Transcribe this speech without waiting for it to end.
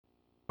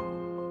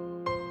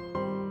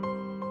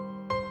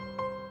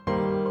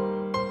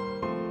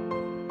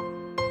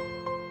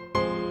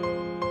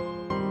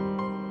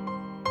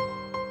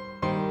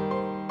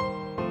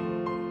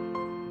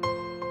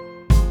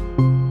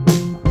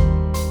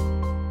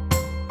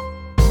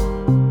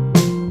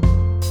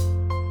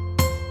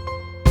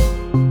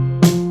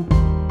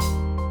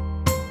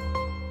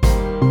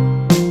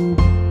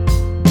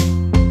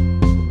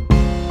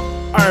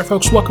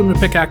folks. Welcome to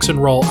Pickaxe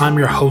and Roll. I'm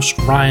your host,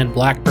 Ryan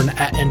Blackburn,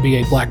 at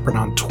NBA Blackburn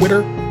on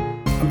Twitter.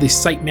 I'm the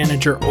site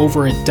manager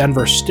over at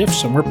Denver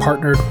Stiffs, and we're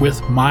partnered with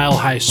Mile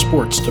High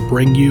Sports to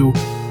bring you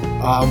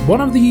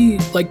one of the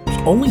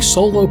only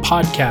solo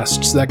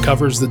podcasts that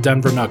covers the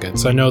Denver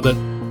Nuggets. I know that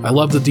I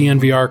love the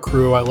DNVR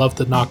crew. I love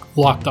the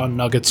Locked On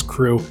Nuggets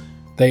crew.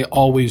 They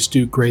always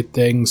do great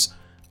things.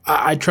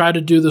 I try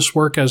to do this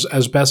work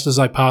as best as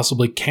I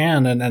possibly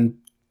can, and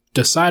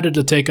decided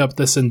to take up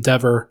this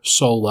endeavor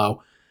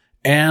solo,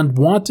 and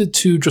wanted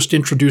to just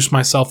introduce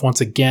myself once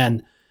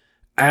again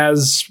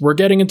as we're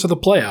getting into the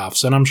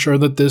playoffs. And I'm sure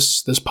that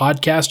this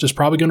podcast is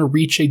probably going to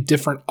reach a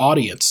different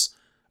audience,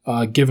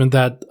 given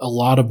that a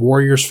lot of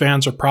Warriors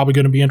fans are probably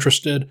going to be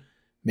interested.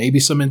 Maybe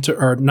some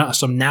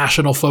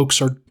national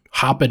folks are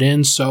hopping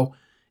in. So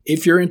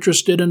if you're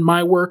interested in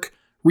my work,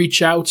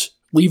 reach out,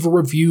 leave a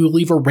review,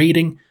 leave a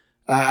rating.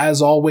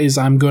 As always,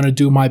 I'm going to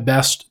do my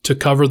best to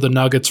cover the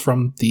Nuggets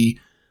from the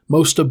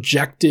most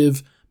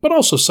objective, but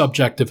also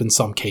subjective in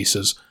some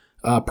cases,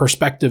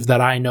 perspective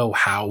that I know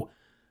how.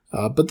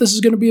 But this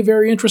is going to be a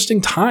very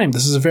interesting time.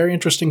 This is a very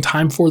interesting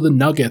time for the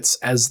Nuggets,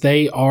 as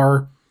they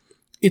are,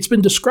 it's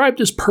been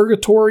described as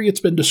purgatory, it's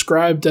been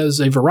described as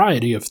a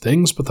variety of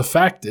things, but the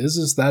fact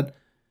is that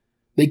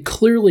they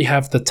clearly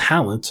have the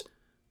talent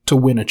to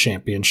win a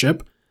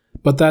championship,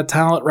 but that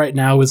talent right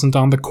now isn't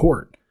on the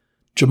court.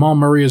 Jamal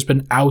Murray has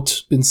been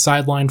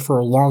sidelined for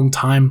a long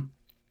time.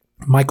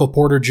 Michael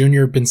Porter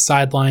Jr. been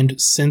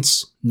sidelined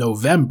since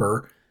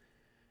November.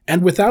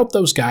 And without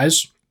those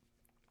guys,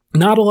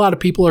 not a lot of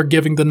people are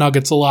giving the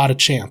Nuggets a lot of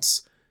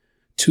chance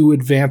to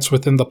advance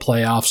within the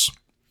playoffs.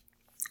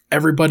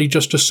 Everybody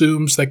just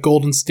assumes that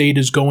Golden State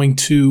is going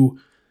to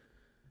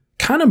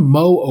kind of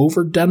mow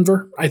over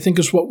Denver, I think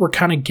is what we're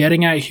kind of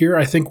getting at here.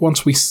 I think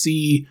once we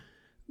see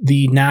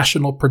the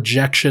national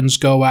projections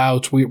go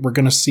out, we're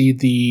going to see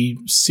the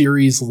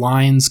series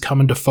lines come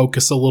into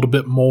focus a little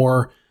bit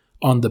more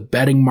on the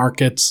betting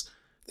markets.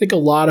 I think a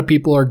lot of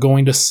people are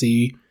going to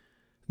see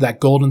that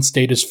Golden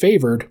State is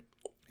favored.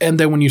 And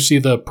then when you see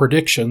the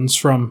predictions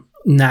from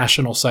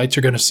national sites,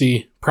 you're going to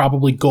see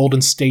probably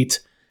Golden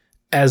State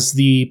as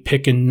the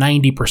pick in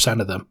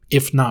 90% of them,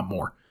 if not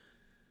more.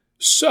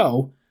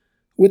 So,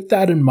 with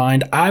that in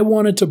mind, I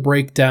wanted to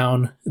break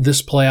down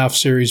this playoff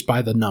series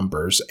by the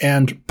numbers.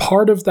 And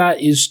part of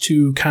that is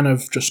to kind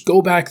of just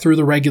go back through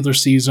the regular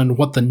season,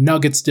 what the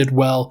Nuggets did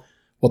well,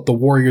 what the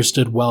Warriors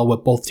did well,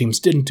 what both teams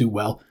didn't do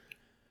well.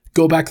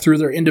 Go back through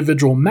their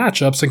individual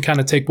matchups and kind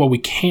of take what we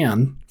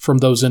can from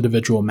those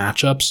individual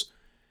matchups.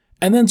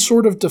 And then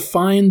sort of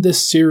define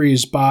this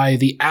series by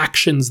the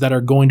actions that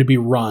are going to be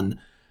run.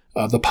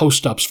 The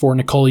post-ups for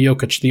Nikola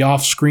Jokic, the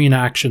off-screen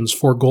actions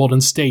for Golden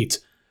State,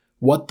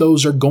 what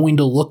those are going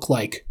to look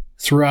like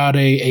throughout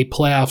a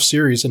playoff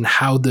series and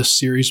how this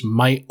series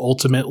might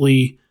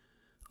ultimately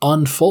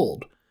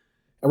unfold.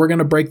 And we're going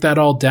to break that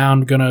all down.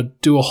 We're going to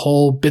do a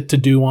whole bit to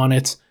do on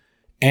it.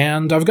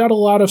 And I've got a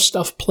lot of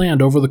stuff planned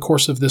over the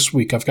course of this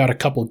week. I've got a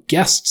couple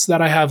guests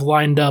that I have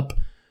lined up.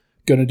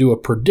 Going to do a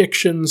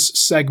predictions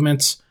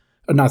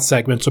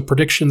a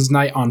predictions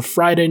night on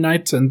Friday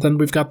night, and then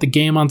we've got the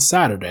game on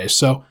Saturday.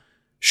 So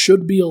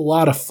should be a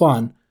lot of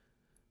fun.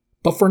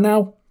 But for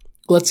now,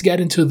 let's get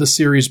into the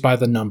series by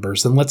the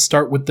numbers, and let's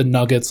start with the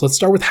Nuggets. Let's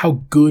start with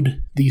how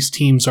good these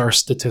teams are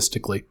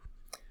statistically.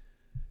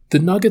 The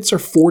Nuggets are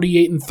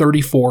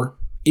 48-34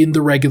 in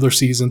the regular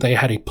season. They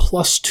had a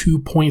plus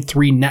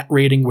 2.3 net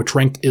rating, which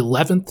ranked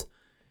 11th.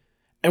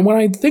 And when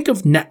I think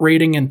of net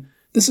rating, and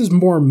this is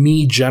more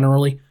me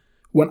generally,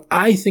 when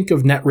I think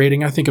of net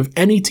rating, I think of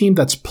any team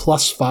that's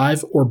plus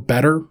 5 or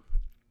better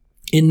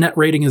in net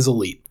rating is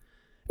elite.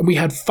 And we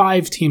had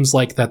 5 teams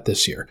like that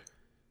this year.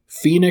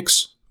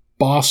 Phoenix,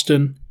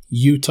 Boston,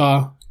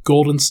 Utah,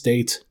 Golden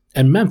State,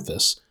 and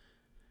Memphis.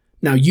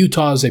 Now,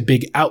 Utah is a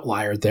big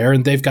outlier there,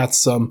 and they've got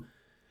some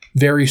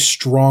very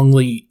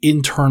strongly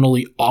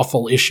internally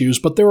awful issues,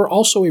 but they were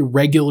also a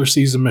regular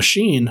season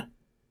machine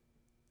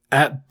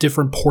at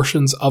different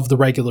portions of the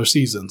regular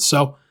season.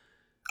 So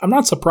I'm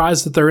not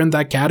surprised that they're in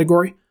that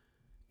category,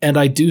 and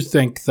I do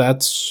think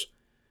that's,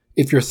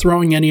 if you're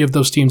throwing any of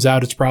those teams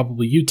out, it's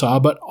probably Utah,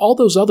 but all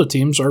those other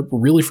teams are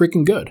really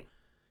freaking good.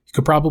 You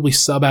could probably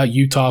sub out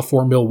Utah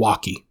for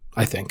Milwaukee,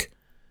 I think.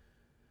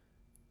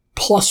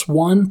 Plus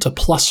 1 to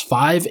plus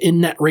 5 in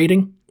net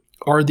rating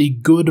are the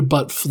good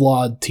but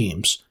flawed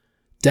teams.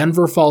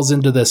 Denver falls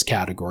into this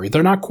category.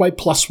 They're not quite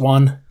plus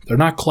 1. They're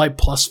not quite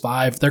plus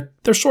 5.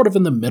 They're sort of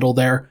in the middle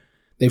there.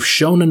 They've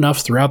shown enough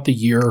throughout the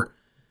year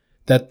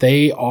that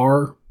they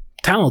are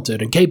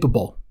talented and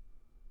capable.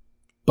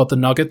 But the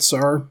Nuggets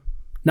are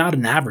not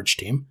an average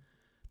team.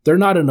 They're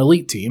not an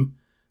elite team.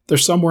 They're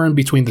somewhere in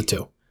between the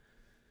two.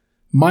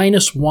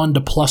 Minus 1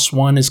 to plus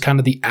 1 is kind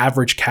of the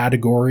average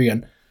category,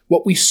 and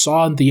what we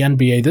saw in the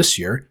NBA this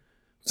year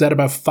was that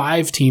about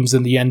 5 teams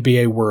in the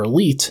NBA were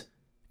elite,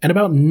 and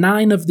about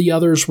 9 of the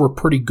others were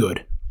pretty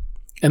good.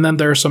 And then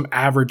there are some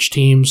average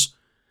teams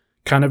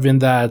kind of in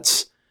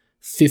that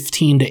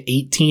 15 to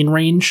 18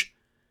 range,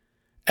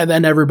 and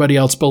then everybody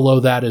else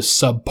below that is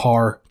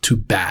subpar to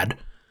bad.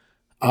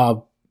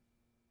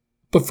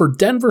 But for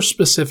Denver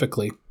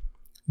specifically,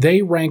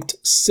 they ranked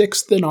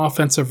 6th in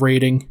offensive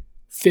rating,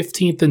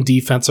 15th in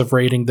defensive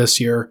rating this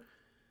year.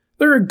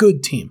 They're a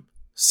good team,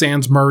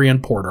 sans Murray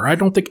and Porter. I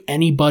don't think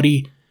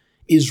anybody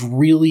is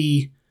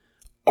really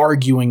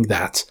arguing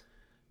that.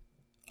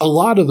 A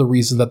lot of the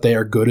reason that they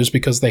are good is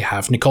because they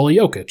have Nikola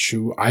Jokic,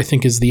 who I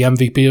think is the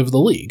MVP of the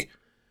league.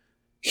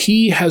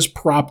 He has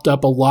propped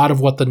up a lot of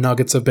what the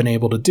Nuggets have been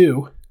able to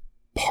do,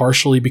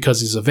 partially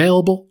because he's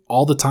available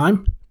all the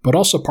time, but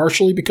also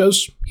partially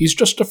because he's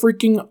just a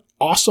freaking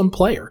awesome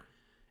player,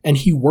 and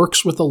he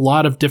works with a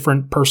lot of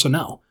different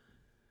personnel.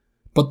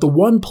 But the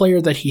one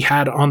player that he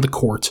had on the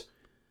court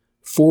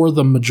for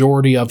the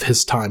majority of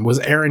his time was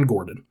Aaron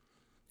Gordon.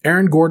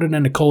 Aaron Gordon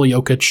and Nikola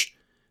Jokic,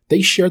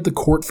 they shared the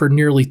court for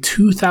nearly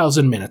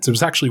 2,000 minutes. It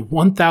was actually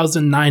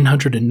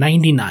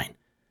 1,999.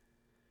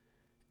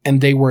 And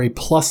they were a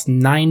plus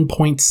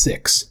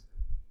 9.6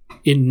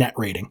 in net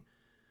rating.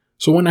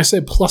 So when I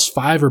say plus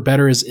 5 or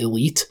better is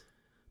elite,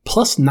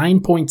 plus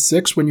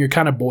 9.6 when you're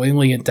kind of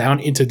boiling it down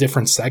into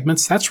different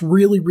segments, that's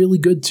really, really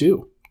good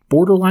too.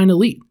 Borderline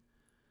elite.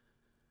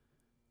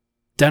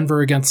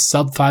 Denver against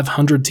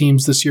sub-500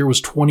 teams this year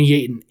was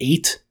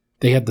 28-8.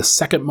 They had the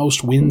second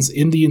most wins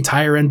in the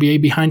entire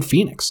NBA behind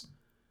Phoenix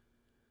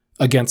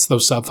against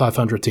those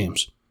sub-500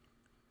 teams.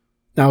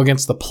 Now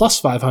against the plus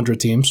 500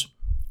 teams,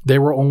 they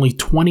were only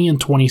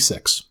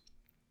 20-26.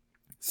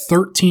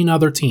 13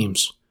 other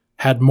teams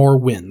had more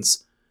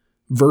wins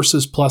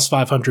versus plus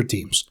 500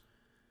 teams.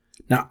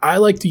 Now, I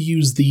like to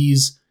use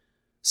these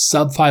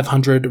sub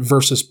 500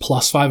 versus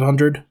plus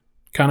 500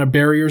 kind of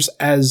barriers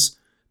as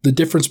the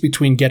difference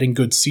between getting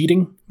good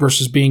seeding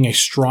versus being a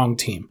strong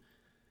team.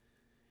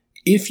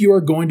 If you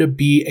are going to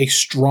be a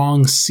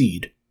strong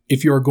seed,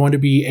 if you are going to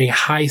be a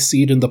high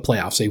seed in the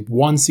playoffs, a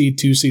 1 seed,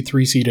 2 seed,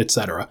 3 seed,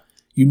 etc.,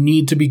 you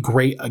need to be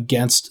great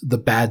against the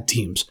bad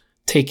teams,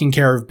 taking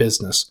care of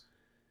business.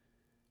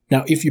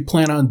 Now, if you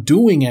plan on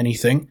doing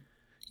anything,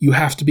 you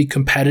have to be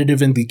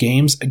competitive in the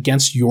games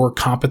against your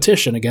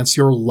competition, against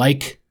your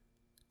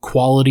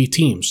like-quality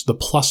teams, the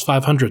plus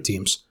 500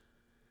 teams.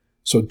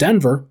 So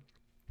Denver,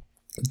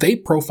 they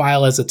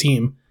profile as a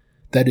team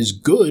that is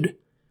good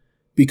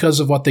because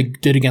of what they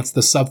did against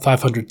the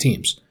sub-500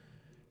 teams.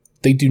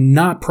 They do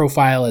not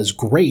profile as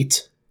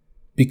great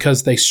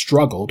because they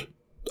struggled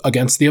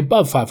against the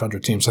above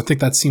 500 teams. I think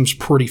that seems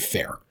pretty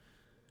fair.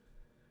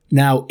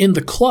 Now, in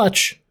the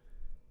clutch,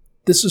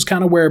 this is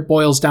kind of where it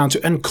boils down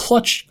to, and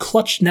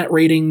clutch net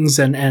ratings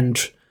and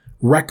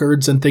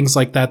records and things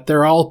like that,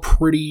 they're all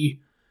pretty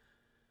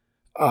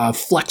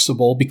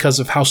flexible because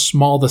of how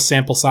small the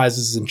sample size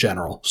is in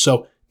general.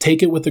 So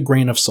take it with a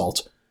grain of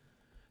salt.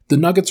 The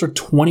Nuggets are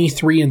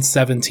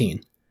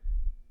 23-17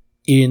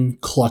 in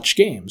clutch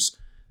games,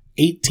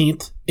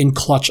 18th in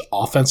clutch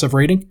offensive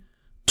rating,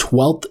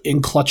 12th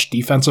in clutch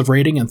defensive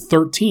rating, and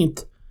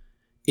 13th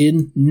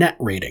in net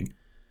rating.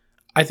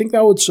 I think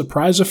that would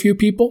surprise a few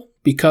people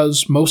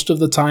because most of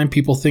the time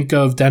people think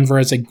of Denver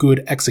as a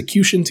good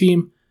execution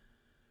team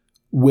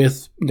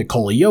with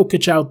Nikola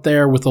Jokic out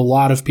there, with a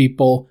lot of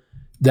people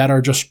that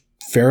are just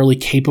fairly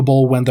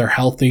capable when they're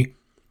healthy.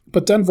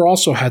 But Denver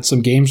also had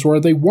some games where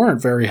they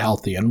weren't very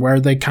healthy and where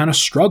they kind of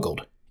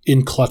struggled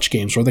in clutch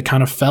games, where they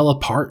kind of fell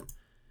apart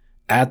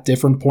at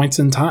different points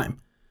in time.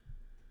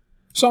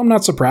 So I'm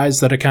not surprised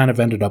that it kind of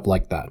ended up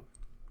like that.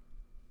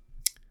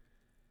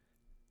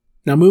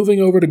 Now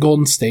moving over to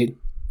Golden State,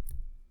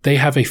 they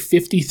have a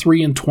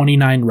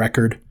 53-29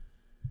 record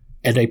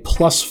and a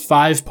plus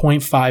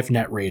 5.5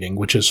 net rating,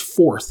 which is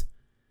 4th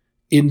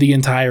in the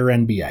entire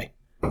NBA.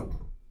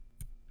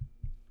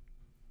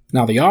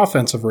 Now the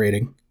offensive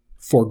rating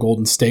for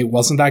Golden State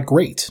wasn't that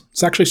great.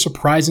 It's actually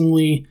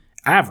surprisingly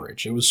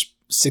average. It was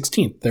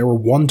 16th. They were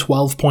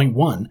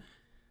 112.1.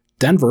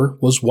 Denver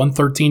was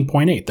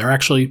 113.8. They're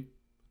actually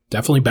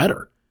definitely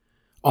better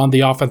on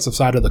the offensive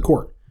side of the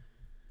court.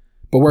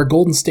 But where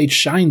Golden State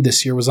shined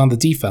this year was on the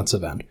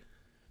defensive end.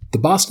 The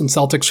Boston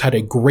Celtics had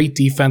a great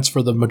defense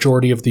for the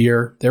majority of the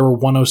year. They were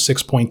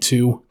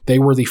 106.2. They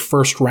were the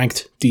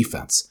first-ranked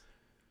defense.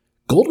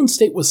 Golden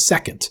State was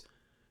second,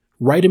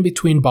 right in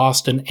between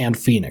Boston and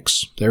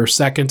Phoenix. They were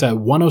second at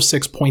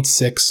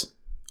 106.6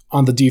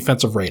 on the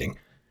defensive rating.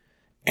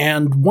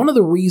 And one of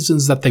the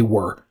reasons that they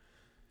were,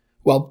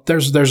 well,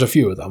 there's a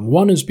few of them.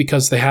 One is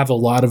because they have a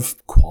lot of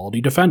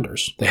quality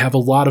defenders. They have a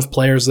lot of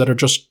players that are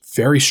just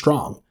very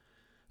strong.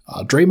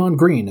 Draymond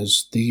Green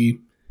is the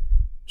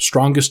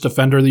strongest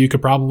defender that you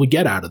could probably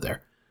get out of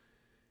there.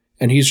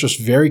 And he's just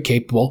very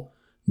capable,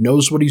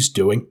 knows what he's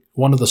doing,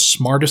 one of the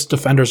smartest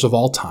defenders of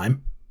all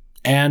time,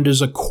 and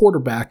is a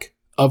quarterback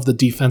of the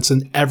defense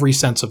in every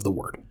sense of the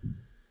word.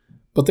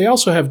 But they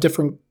also have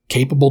different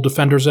capable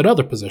defenders at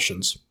other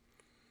positions.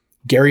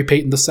 Gary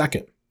Payton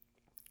II,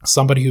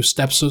 somebody who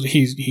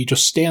he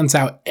just stands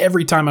out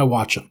every time I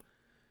watch him.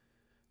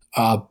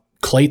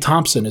 Klay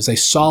Thompson is a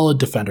solid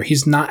defender.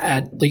 He's not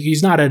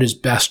at his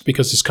best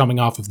because he's coming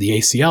off of the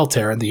ACL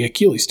tear and the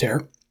Achilles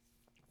tear,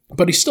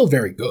 but he's still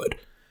very good.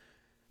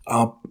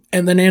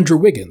 And then Andrew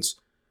Wiggins,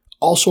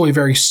 also a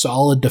very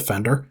solid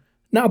defender,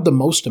 Not the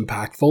most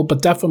impactful,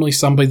 but definitely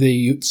somebody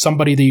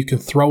that you can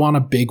throw on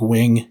a big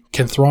wing,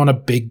 can throw on a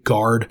big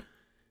guard,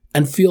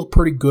 and feel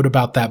pretty good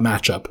about that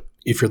matchup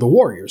if you're the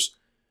Warriors.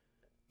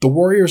 The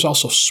Warriors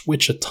also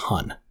switch a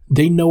ton.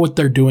 They know what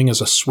they're doing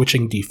as a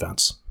switching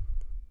defense.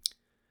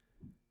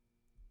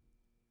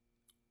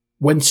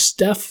 When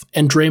Steph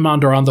and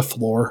Draymond are on the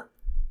floor,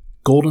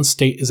 Golden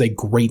State is a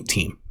great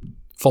team.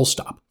 Full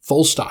stop.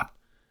 Full stop.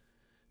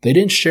 They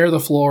didn't share the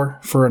floor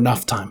for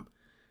enough time.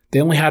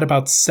 They only had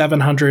about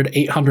 700,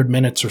 800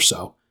 minutes or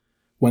so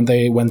when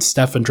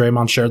Steph and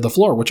Draymond shared the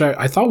floor, which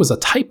I thought was a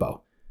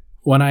typo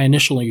when I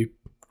initially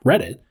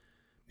read it,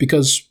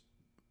 because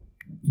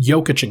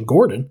Jokic and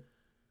Gordon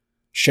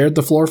shared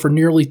the floor for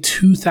nearly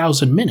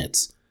 2,000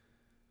 minutes.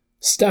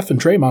 Steph and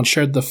Draymond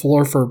shared the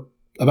floor for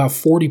about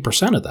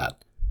 40% of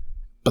that,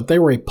 but they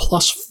were a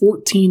plus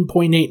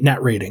 14.8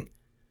 net rating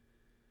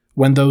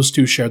when those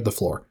two shared the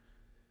floor,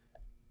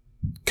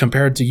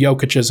 compared to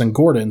Jokic's and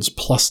Gordon's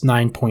plus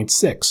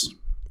 9.6,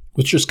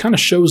 which just kind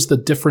of shows the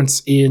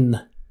difference in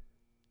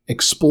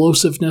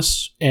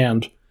explosiveness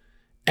and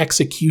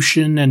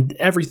execution and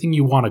everything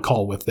you want to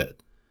call with it.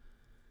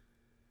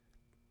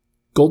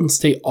 Golden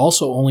State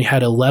also only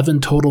had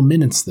 11 total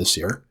minutes this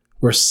year,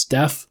 where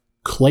Steph,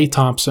 Klay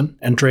Thompson,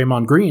 and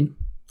Draymond Green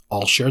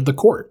all shared the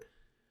court.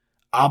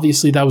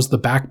 Obviously, that was the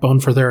backbone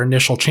for their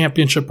initial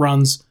championship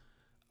runs.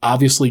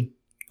 Obviously,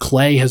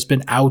 Klay has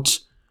been out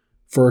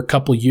for a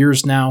couple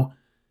years now,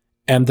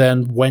 and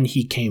then when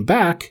he came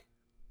back,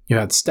 you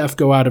had Steph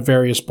go out at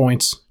various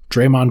points,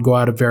 Draymond go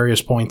out at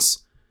various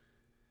points,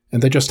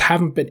 and they just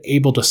haven't been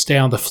able to stay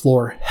on the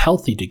floor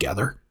healthy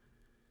together.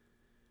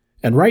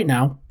 And right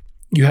now,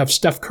 you have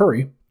Steph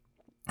Curry,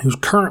 who's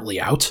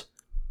currently out,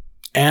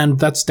 and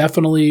that's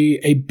definitely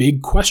a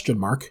big question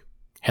mark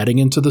heading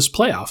into this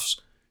playoffs.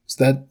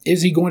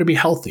 Is he going to be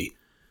healthy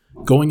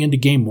going into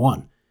game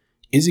one?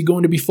 Is he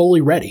going to be fully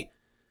ready?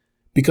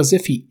 Because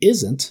if he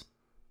isn't,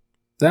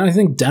 then I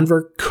think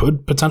Denver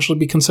could potentially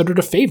be considered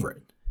a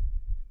favorite.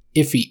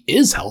 If he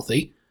is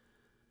healthy,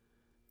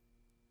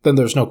 then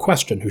there's no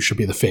question who should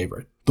be the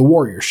favorite. The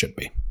Warriors should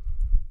be.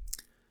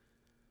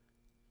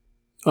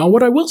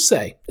 What I will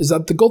say is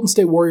that the Golden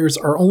State Warriors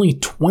are only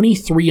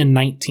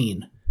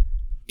 23-19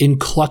 in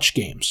clutch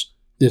games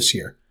this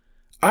year.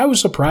 I was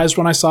surprised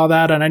when I saw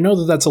that, and I know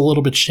that that's a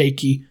little bit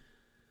shaky,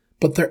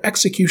 but their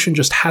execution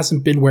just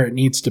hasn't been where it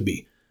needs to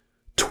be.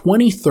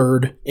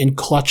 23rd in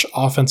clutch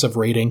offensive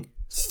rating,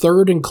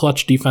 3rd in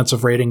clutch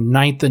defensive rating,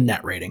 9th in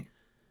net rating,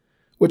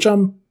 which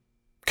I'm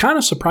kind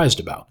of surprised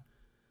about.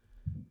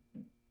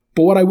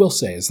 But what I will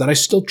say is that I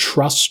still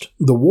trust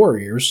the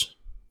Warriors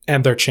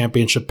and their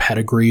championship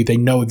pedigree. They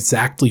know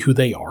exactly who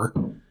they are.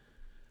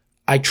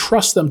 I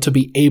trust them to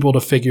be able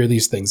to figure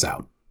these things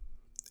out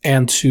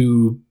and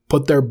to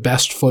put their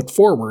best foot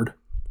forward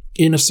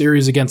in a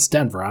series against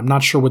Denver. I'm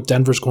not sure what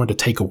Denver's going to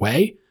take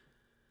away.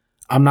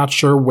 I'm not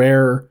sure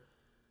where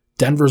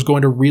Denver's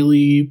going to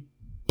really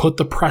put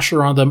the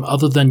pressure on them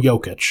other than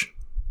Jokic.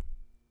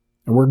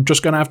 And we're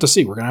just going to have to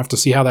see. We're going to have to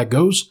see how that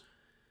goes.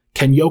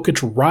 Can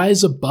Jokic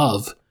rise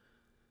above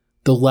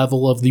the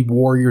level of the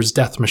Warriors'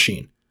 death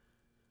machine?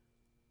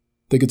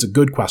 I think it's a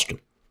good question.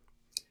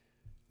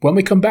 When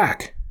we come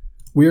back,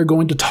 we are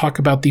going to talk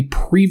about the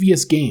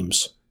previous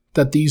games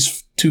that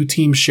these two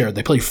teams shared.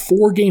 They played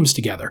 4 games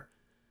together.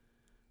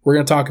 We're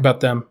going to talk about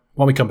them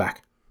when we come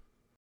back.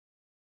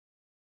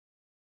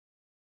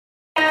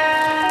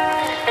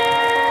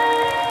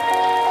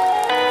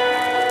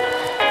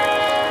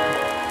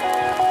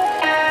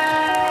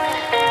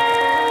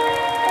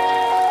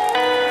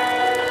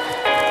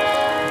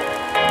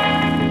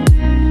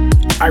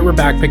 Alright, we're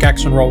back.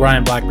 Pickaxe and Roll.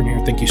 Ryan Blackburn here.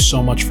 Thank you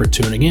so much for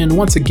tuning in.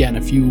 Once again,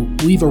 if you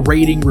leave a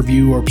rating,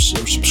 review, or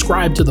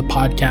subscribe to the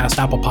podcast,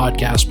 Apple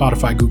Podcasts,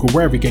 Spotify, Google,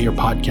 wherever you get your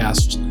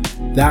podcasts,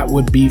 that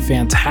would be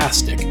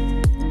fantastic.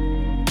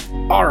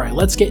 Alright,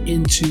 let's get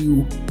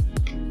into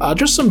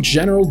just some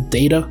general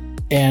data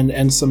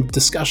and some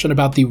discussion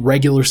about the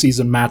regular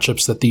season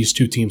matchups that these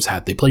two teams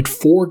had. They played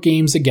 4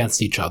 games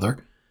against each other,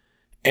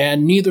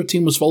 and neither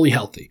team was fully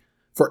healthy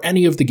for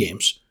any of the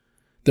games.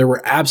 There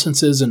were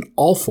absences in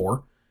all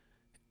 4.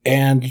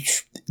 And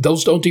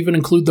those don't even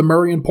include the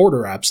Murray and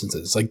Porter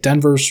absences. Like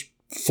Denver's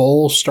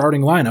full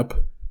starting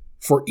lineup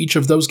for each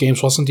of those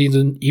games wasn't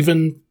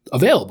even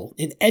available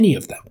in any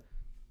of them.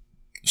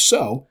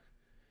 So,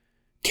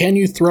 can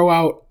you throw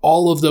out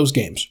all of those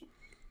games?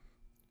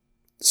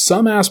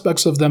 Some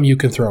aspects of them you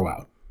can throw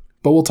out,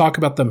 but we'll talk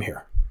about them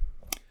here.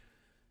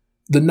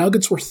 The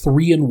Nuggets were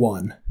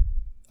 3-1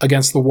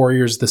 against the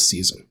Warriors this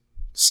season.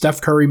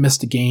 Steph Curry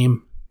missed a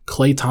game.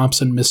 Klay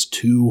Thompson missed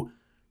 2.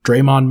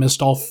 Draymond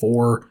missed all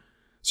 4.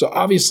 So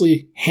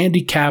obviously,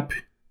 handicap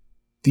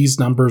these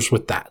numbers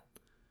with that.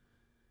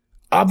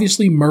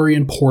 Obviously, Murray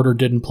and Porter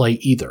didn't play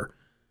either.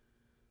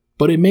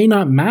 But it may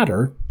not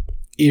matter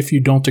if you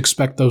don't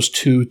expect those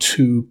two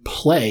to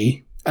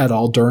play at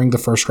all during the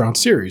first round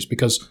series,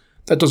 because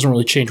that doesn't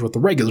really change what the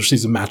regular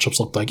season matchups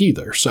look like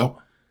either. So,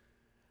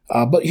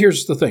 but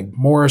here's the thing.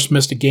 Morris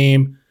missed a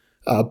game.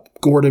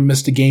 Gordon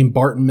missed a game.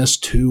 Barton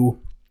missed 2.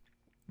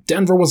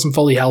 Denver wasn't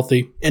fully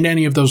healthy in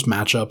any of those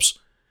matchups,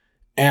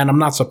 and I'm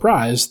not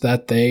surprised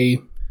that they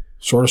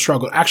sort of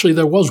struggled. Actually,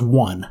 there was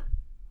one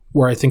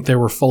where I think they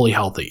were fully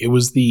healthy. It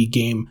was the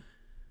game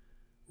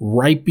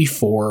right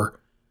before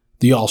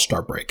the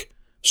All-Star break.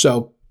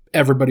 So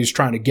everybody's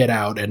trying to get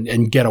out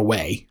and get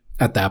away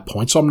at that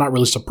point. So I'm not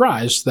really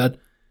surprised that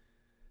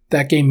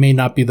that game may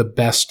not be the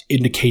best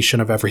indication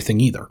of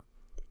everything either.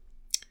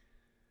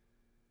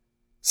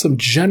 Some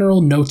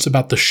general notes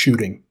about the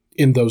shooting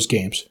in those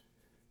games.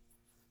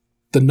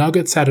 The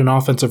Nuggets had an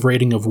offensive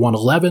rating of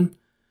 111.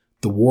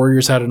 The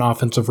Warriors had an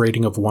offensive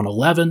rating of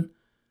 111.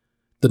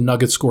 The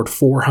Nuggets scored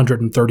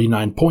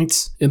 439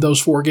 points in those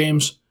 4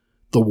 games.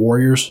 The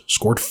Warriors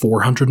scored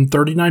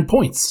 439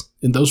 points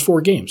in those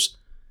 4 games.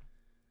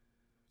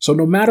 So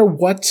no matter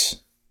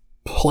what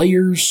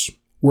players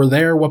were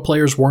there, what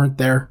players weren't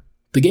there,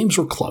 the games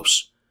were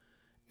close.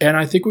 And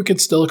I think we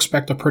could still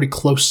expect a pretty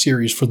close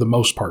series for the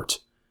most part.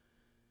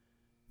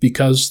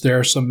 Because there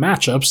are some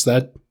matchups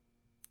that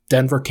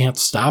Denver can't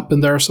stop,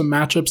 and there are some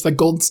matchups that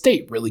Golden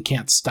State really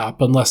can't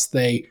stop unless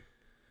they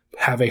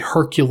have a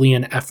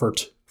Herculean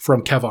effort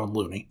from Kevon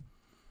Looney.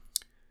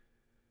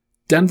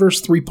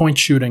 Denver's 3-point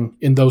shooting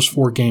in those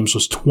 4 games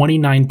was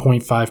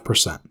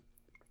 29.5%.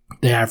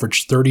 They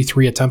averaged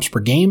 33 attempts per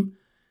game,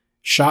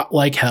 shot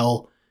like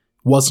hell,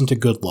 wasn't a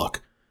good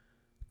look.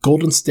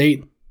 Golden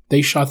State,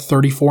 they shot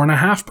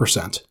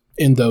 34.5%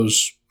 in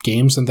those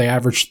games, and they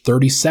averaged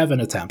 37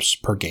 attempts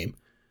per game.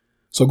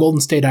 So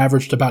Golden State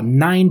averaged about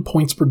 9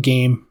 points per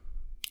game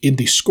in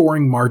the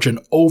scoring margin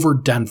over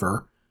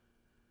Denver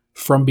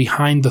from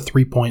behind the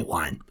 3-point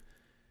line.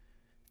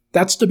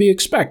 That's to be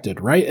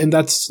expected, right? And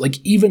that's like,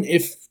 even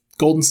if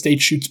Golden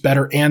State shoots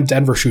better and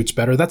Denver shoots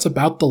better, that's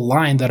about the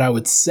line that I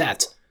would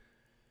set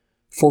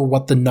for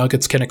what the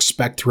Nuggets can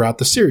expect throughout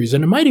the series.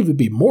 And it might even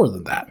be more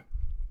than that,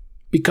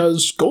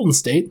 because Golden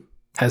State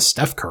has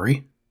Steph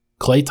Curry,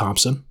 Klay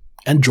Thompson,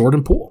 and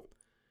Jordan Poole.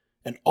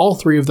 And all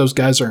 3 of those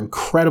guys are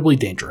incredibly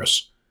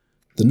dangerous.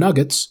 The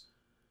Nuggets,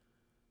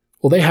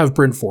 well, they have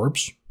Bryn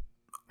Forbes.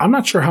 I'm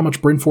not sure how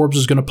much Bryn Forbes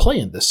is going to play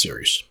in this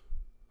series.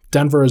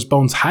 Denver has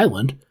Bones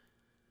Highland,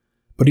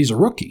 but he's a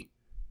rookie.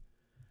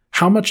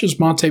 How much is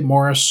Monte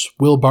Morris,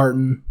 Will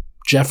Barton,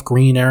 Jeff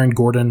Green, Aaron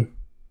Gordon,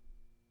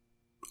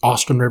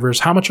 Austin Rivers,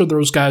 how much are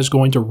those guys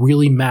going to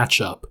really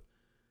match up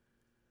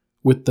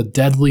with the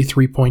deadly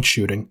 3-point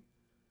shooting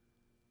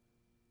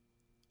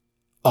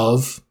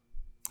of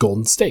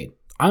Golden State?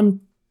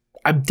 I'm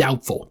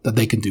doubtful that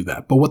they can do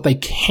that. But what they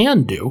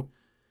can do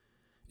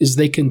is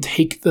they can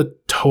take the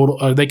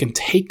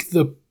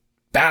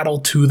battle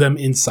to them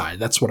inside.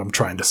 That's what I'm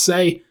trying to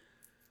say.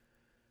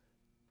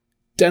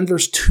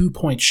 Denver's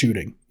 2-point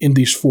shooting in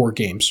these 4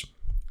 games.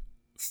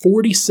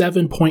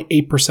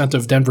 47.8%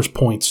 of Denver's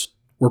points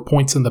were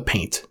points in the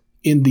paint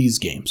in these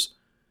games.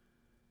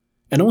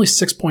 And only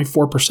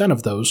 6.4%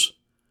 of those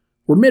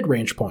were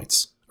mid-range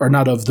points. Or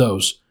not of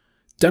those.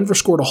 Denver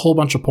scored a whole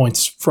bunch of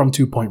points from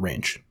 2-point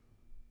range.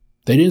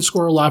 They didn't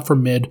score a lot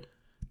from mid.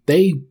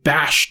 They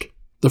bashed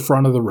the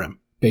front of the rim,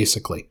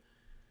 basically.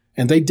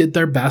 And they did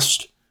their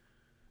best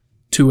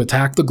to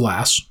attack the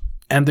glass,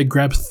 and they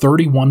grabbed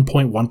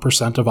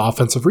 31.1% of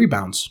offensive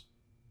rebounds.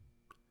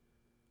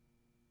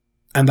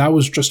 And that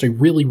was just a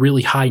really,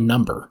 really high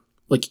number.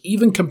 Like,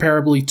 even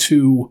comparably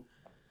to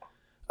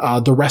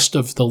the rest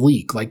of the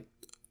league, like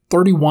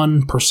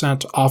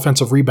 31%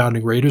 offensive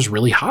rebounding rate is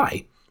really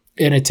high.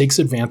 And it takes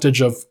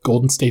advantage of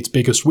Golden State's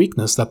biggest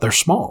weakness, that they're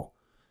small.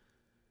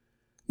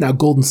 Now,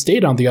 Golden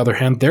State, on the other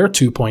hand, their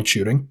 2-point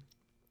shooting,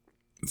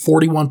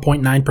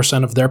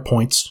 41.9% of their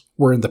points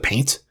were in the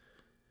paint,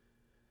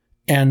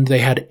 and they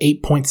had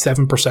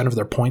 8.7% of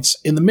their points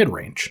in the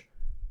mid-range.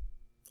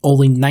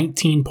 Only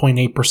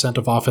 19.8%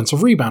 of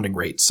offensive rebounding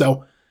rate.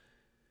 So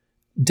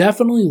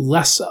definitely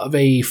less of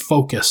a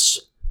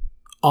focus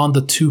on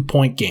the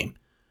 2-point game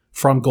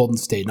from Golden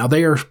State. Now,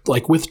 they are,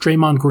 like, with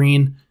Draymond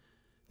Green,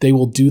 they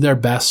will do their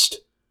best.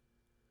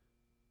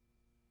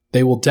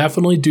 They will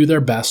definitely do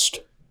their best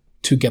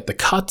to get the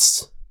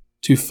cuts,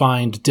 to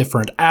find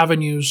different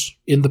avenues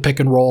in the pick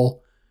and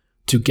roll,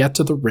 to get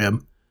to the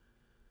rim.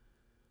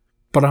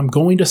 But I'm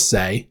going to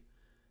say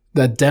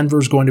that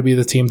Denver's going to be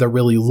the team that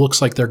really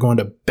looks like they're going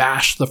to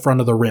bash the front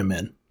of the rim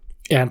in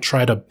and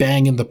try to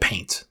bang in the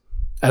paint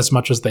as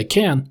much as they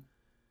can,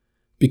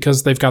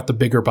 because they've got the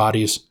bigger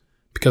bodies,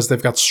 because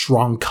they've got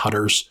strong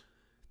cutters.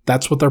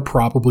 That's what they're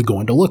probably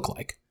going to look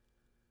like.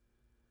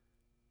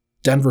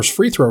 Denver's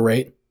free throw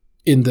rate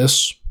in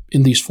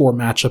these 4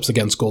 matchups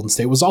against Golden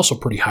State was also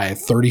pretty high at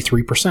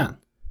 33%.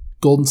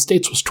 Golden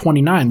State's was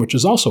 29%, which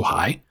is also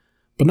high,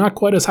 but not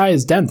quite as high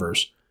as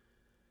Denver's.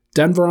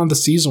 Denver on the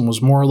season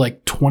was more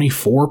like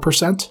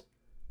 24%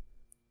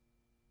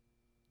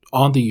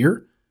 on the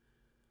year.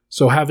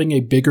 So having a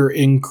bigger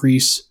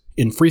increase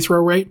in free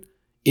throw rate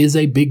is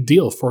a big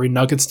deal for a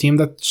Nuggets team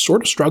that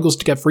sort of struggles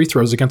to get free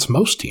throws against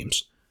most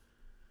teams.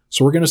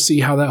 So we're going to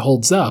see how that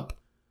holds up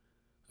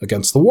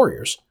against the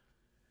Warriors.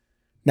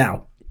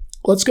 Now,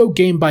 let's go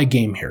game by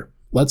game here.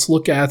 Let's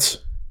look at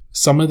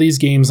some of these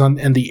games on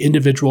the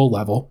individual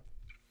level.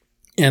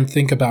 and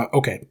think about,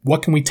 okay,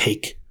 what can we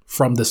take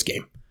from this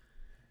game?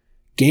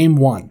 Game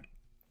 1,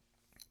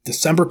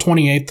 December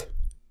 28th,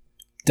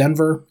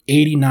 Denver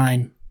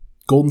 89,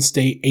 Golden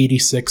State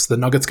 86. The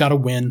Nuggets got a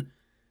win.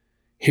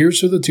 Here's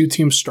who the two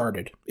teams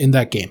started in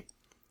that game.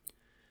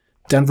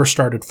 Denver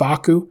started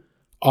Facu,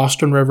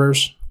 Austin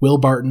Rivers, Will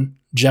Barton,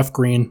 Jeff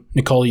Green,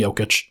 Nikola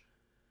Jokic.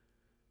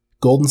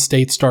 Golden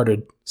State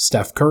started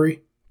Steph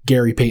Curry,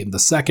 Gary Payton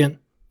II,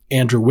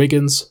 Andrew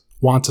Wiggins,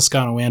 Juan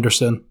Toscano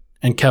Anderson,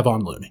 and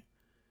Kevon Looney.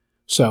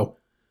 So,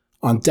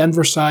 on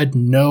Denver's side,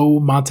 no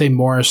Monte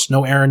Morris,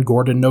 no Aaron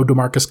Gordon, no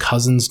DeMarcus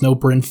Cousins, no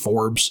Bryn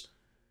Forbes.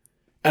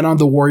 And on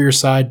the Warriors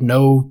side,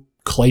 no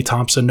Klay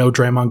Thompson, no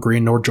Draymond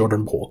Green, nor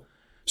Jordan Poole.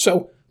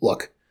 So,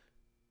 look,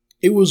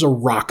 it was a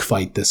rock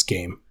fight this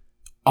game.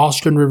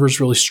 Austin Rivers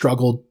really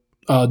struggled.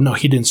 No,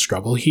 he didn't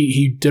struggle.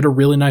 He did a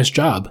really nice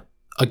job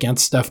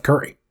against Steph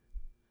Curry.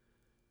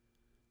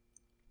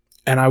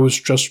 And I was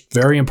just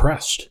very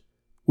impressed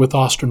with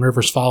Austin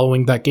Rivers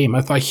following that game.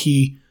 I thought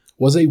he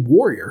was a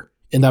warrior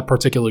in that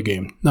particular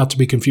game, not to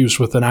be confused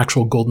with an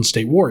actual Golden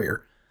State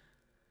Warrior.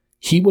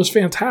 He was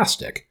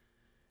fantastic.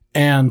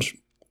 And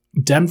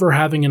Denver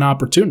having an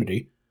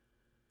opportunity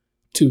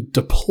to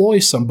deploy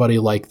somebody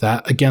like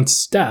that against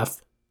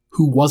Steph,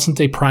 who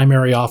wasn't a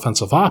primary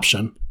offensive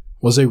option,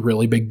 was a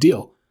really big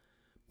deal.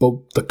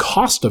 But the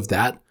cost of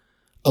that,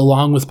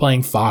 along with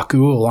playing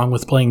Facu, along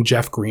with playing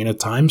Jeff Green at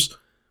times,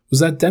 was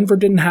that Denver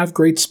didn't have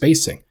great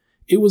spacing.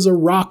 It was a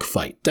rock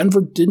fight.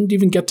 Denver didn't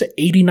even get to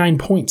 89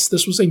 points.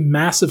 This was a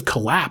massive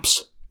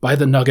collapse by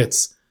the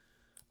Nuggets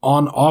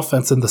on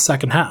offense in the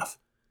second half.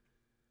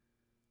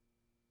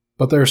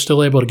 But they're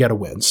still able to get a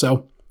win.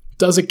 So,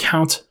 does it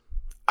count?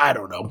 I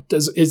don't know.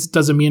 Does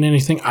it mean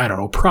anything? I don't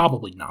know.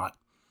 Probably not.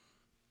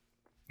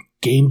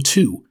 Game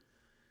 2.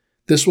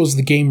 This was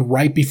the game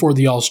right before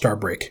the All-Star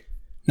break.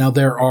 Now,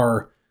 there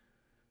are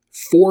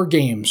 4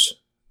 games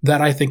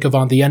that I think of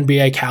on the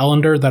NBA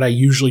calendar that I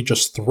usually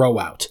just throw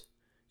out.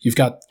 You've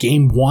got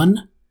Game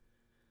 1,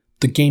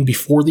 the game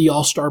before the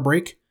All-Star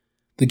break,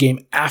 the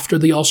game after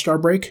the All-Star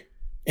break,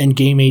 and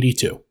Game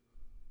 82.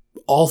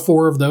 All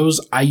 4 of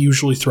those I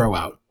usually throw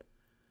out.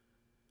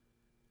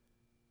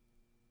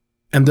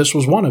 And this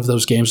was one of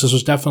those games. This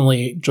was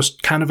definitely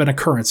just kind of an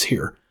occurrence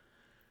here,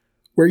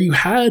 where you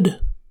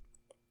had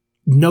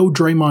no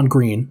Draymond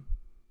Green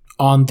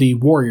on the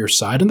Warriors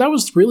side, and that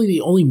was really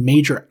the only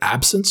major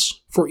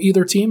absence for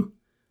either team.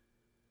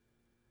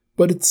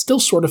 But it still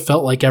sort of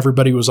felt like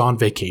everybody was on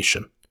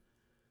vacation.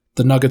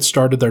 The Nuggets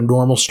started their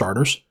normal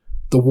starters.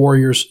 The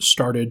Warriors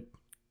started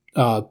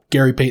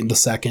Gary Payton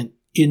II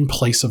in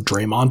place of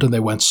Draymond, and they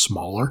went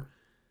smaller.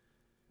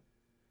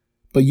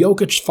 But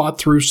Jokic fought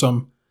through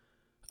some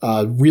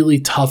really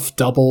tough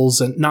doubles,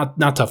 and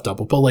not tough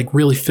double, but like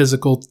really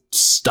physical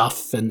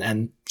stuff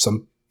and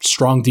some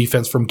strong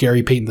defense from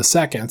Gary Payton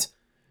II.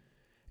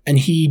 And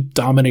he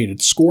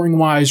dominated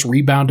scoring-wise,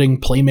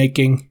 rebounding,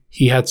 playmaking.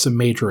 He had some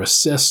major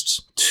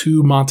assists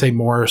to Monte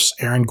Morris,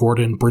 Aaron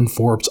Gordon, Bryn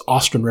Forbes,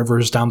 Austin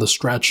Rivers down the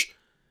stretch.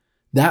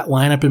 That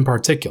lineup in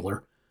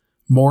particular,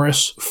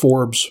 Morris,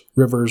 Forbes,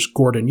 Rivers,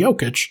 Gordon,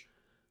 Jokic,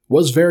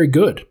 was very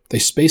good. They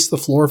spaced the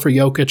floor for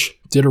Jokic,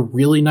 did a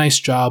really nice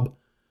job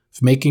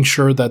of making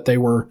sure that they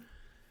were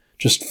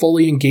just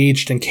fully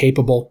engaged and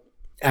capable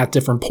at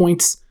different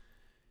points.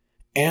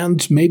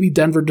 And maybe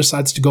Denver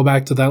decides to go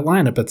back to that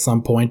lineup at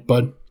some point,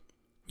 but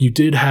you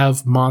did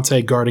have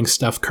Monte guarding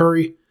Steph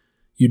Curry.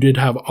 You did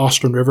have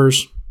Austin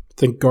Rivers, I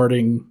think,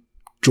 guarding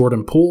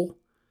Jordan Poole.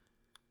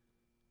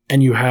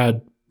 And you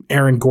had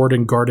Aaron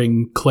Gordon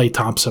guarding Klay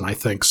Thompson, I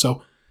think.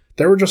 So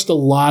there were just a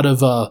lot of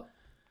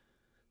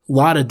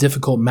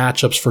difficult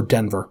matchups for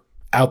Denver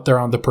out there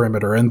on the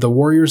perimeter. And the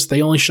Warriors,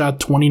 they only shot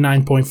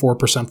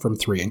 29.4% from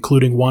 3,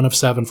 including 1 of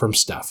 7 from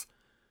Steph.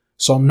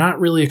 So I'm not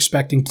really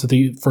expecting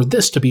for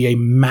this to be a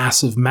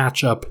massive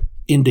matchup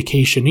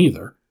indication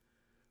either,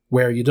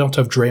 where you don't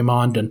have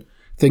Draymond and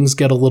things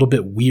get a little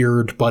bit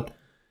weird, but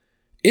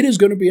it is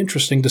going to be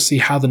interesting to see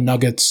how the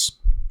Nuggets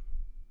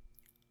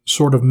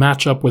sort of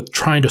match up with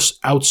trying to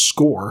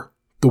outscore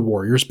the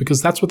Warriors,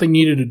 because that's what they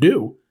needed to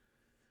do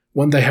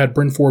when they had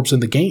Bryn Forbes in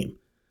the game.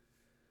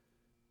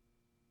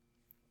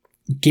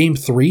 Game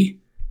 3,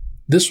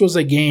 this was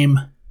a game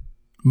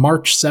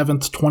March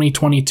 7th,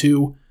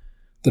 2022.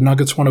 The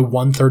Nuggets won at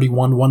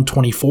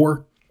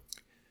 131-124.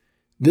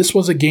 This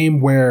was a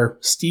game where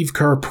Steve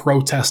Kerr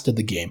protested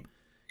the game.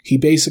 He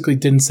basically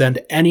didn't send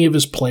any of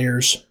his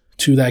players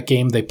to that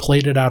game. They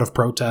played it out of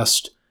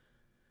protest.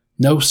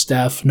 No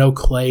Steph, no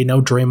Klay,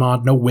 no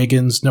Draymond, no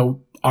Wiggins,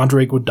 no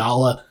Andre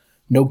Iguodala,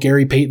 no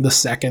Gary Payton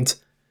II.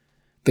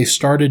 They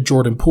started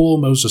Jordan Poole,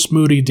 Moses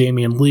Moody,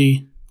 Damian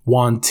Lee,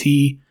 Juan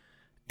T,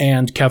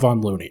 and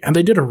Kevon Looney. And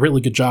they did a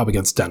really good job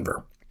against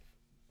Denver.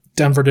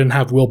 Denver didn't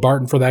have Will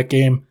Barton for that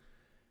game,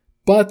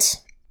 but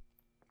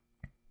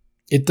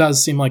it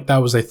does seem like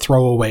that was a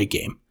throwaway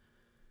game.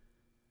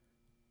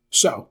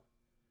 So,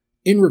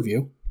 in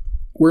review,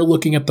 we're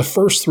looking at the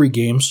first 3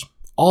 games,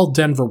 all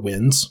Denver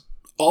wins,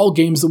 all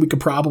games that we could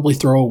probably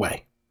throw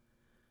away.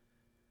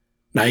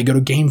 Now you go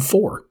to Game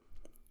 4,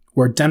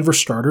 where Denver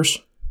starters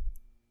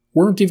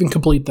weren't even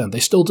complete then. They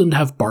still didn't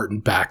have Barton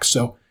back.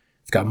 So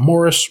you've got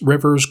Morris,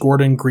 Rivers,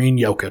 Gordon, Green,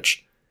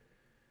 Jokic.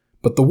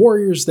 But the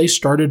Warriors, they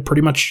started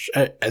pretty much,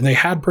 and they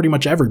had pretty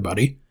much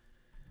everybody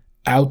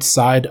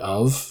outside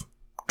of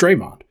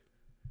Draymond.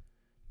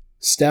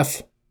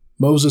 Steph,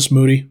 Moses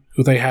Moody,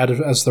 who they had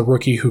as the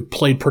rookie, who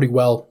played pretty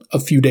well a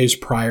few days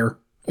prior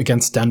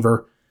against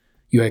Denver.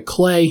 You had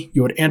Clay,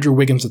 you had Andrew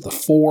Wiggins at the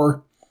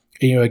 4,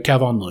 and you had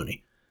Kevon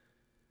Looney.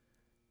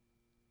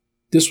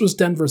 This was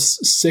Denver's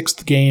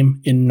 6th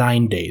game in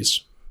 9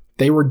 days.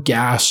 They were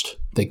gassed.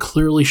 They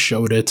clearly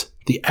showed it.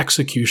 The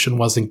execution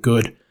wasn't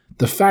good.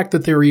 The fact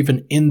that they were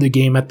even in the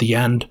game at the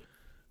end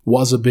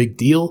was a big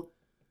deal.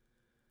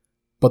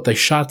 But they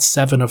shot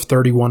 7 of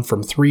 31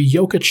 from 3.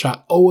 Jokic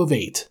shot 0 of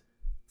 8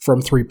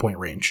 from 3-point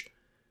range.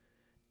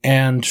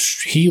 And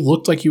he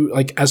looked like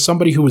as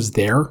somebody who was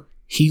there,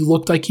 he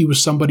looked like he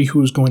was somebody who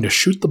was going to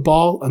shoot the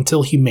ball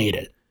until he made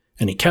it.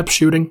 And he kept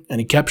shooting, and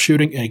he kept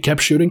shooting, and he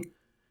kept shooting,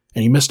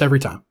 and he missed every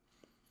time.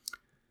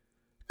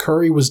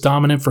 Curry was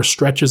dominant for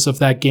stretches of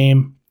that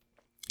game.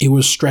 It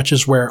was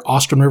stretches where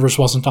Austin Rivers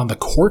wasn't on the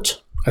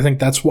court. I think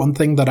that's one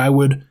thing that I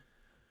would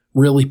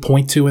really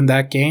point to in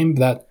that game,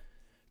 that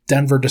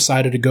Denver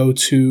decided to go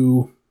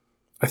to,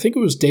 I think it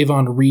was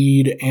Davon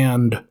Reed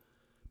and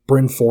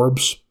Bryn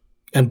Forbes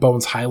and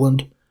Bones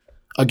Highland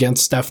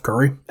against Steph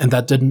Curry, and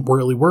that didn't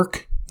really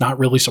work. Not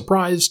really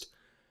surprised.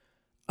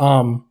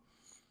 And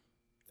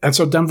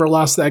so Denver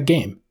lost that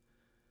game.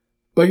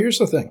 But here's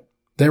the thing.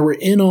 They were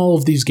in all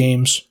of these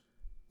games.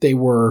 They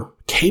were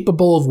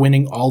capable of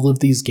winning all of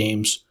these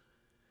games.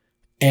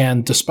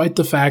 And despite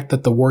the fact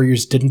that the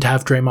Warriors didn't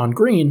have Draymond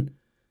Green,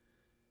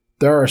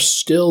 there are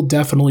still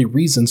definitely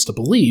reasons to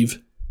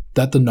believe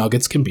that the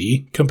Nuggets can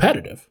be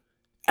competitive.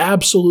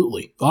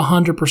 Absolutely.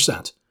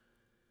 100%.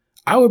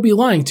 I would be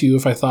lying to you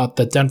if I thought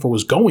that Denver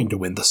was going to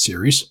win the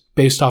series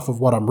based off of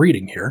what I'm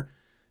reading here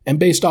and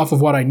based off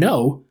of what I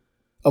know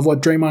of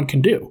what Draymond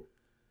can do.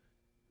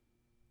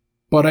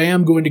 But I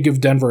am going to give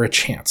Denver a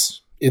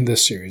chance in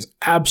this series.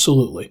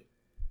 Absolutely.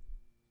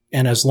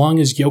 And as long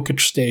as Jokic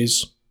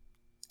stays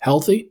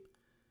healthy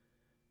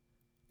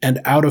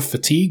and out of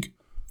fatigue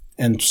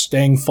and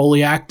staying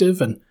fully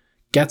active and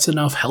gets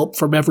enough help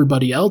from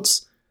everybody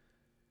else,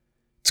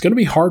 it's going to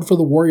be hard for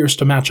the Warriors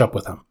to match up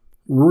with him.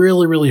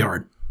 Really, really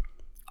hard.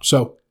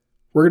 So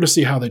we're going to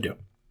see how they do.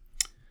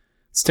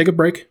 Let's take a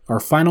break, our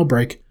final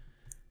break.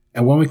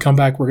 And when we come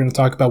back, we're going to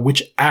talk about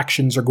which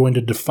actions are going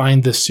to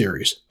define this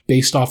series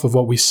based off of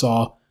what we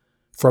saw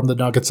from the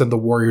Nuggets and the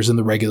Warriors in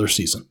the regular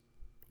season.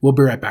 We'll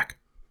be right back.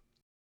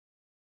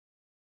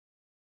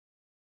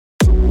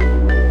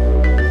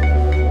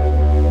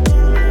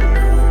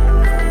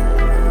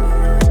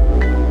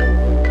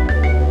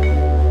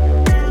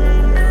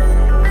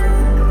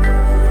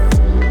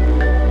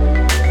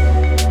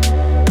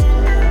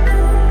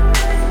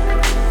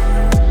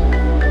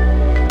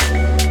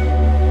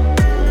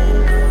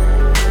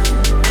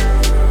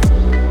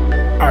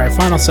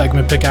 Final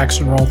segment, Pickaxe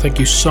and Roll. Thank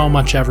you so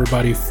much,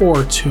 everybody,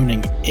 for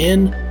tuning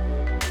in.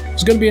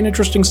 It's going to be an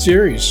interesting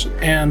series,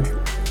 and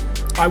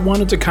I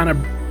wanted to kind of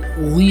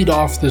lead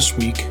off this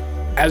week,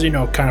 as you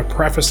know, kind of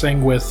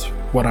prefacing with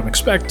what I'm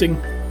expecting,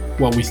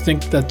 what we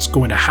think that's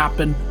going to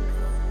happen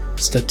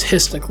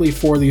statistically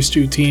for these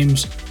two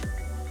teams.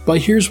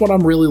 But here's what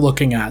I'm really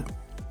looking at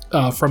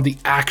from the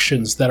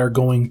actions that are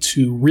going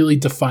to really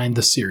define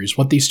the series,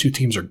 what these two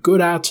teams are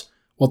good at,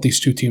 what these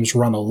two teams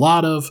run a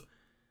lot of,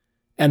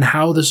 and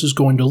how this is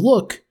going to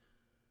look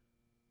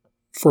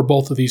for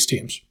both of these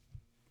teams.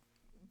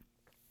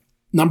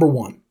 Number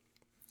one,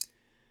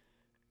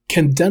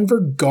 can Denver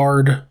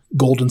guard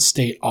Golden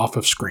State off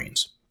of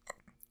screens?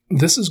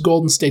 This is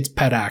Golden State's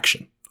pet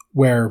action,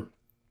 where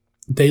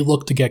they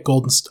look to get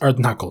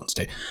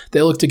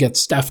they look to get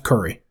Steph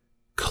Curry,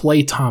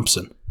 Klay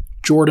Thompson,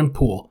 Jordan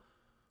Poole.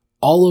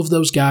 All of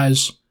those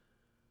guys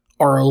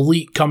are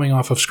elite coming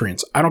off of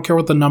screens. I don't care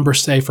what the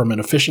numbers say from an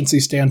efficiency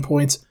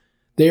standpoint.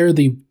 They're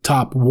the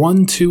top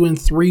 1, 2, and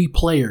 3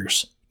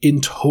 players in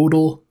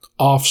total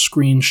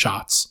off-screen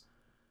shots.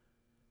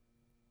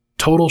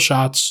 Total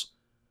shots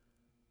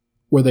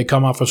where they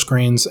come off of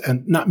screens,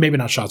 and maybe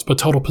not shots, but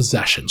total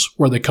possessions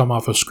where they come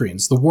off of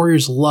screens. The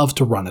Warriors love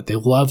to run it. They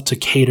love to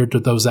cater to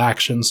those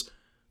actions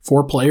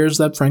for players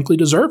that frankly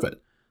deserve it.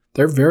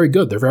 They're very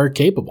good. They're very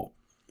capable.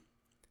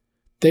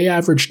 They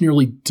average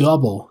nearly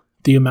double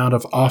the amount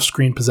of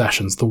off-screen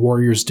possessions the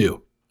Warriors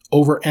do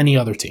over any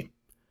other team.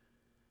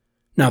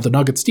 Now, the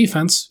Nuggets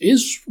defense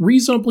is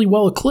reasonably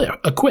well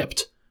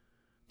equipped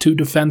to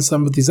defend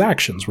some of these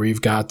actions, where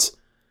you've got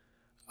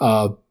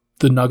the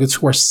Nuggets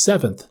who are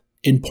 7th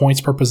in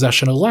points per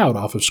possession allowed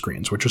off of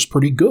screens, which is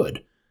pretty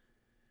good.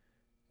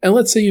 And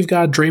let's say you've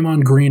got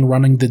Draymond Green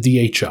running the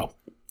DHO.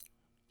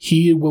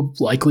 He will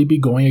likely be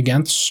going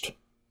against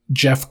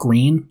Jeff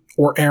Green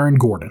or Aaron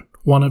Gordon,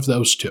 one of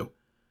those two.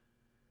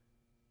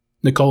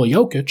 Nikola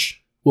Jokic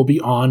will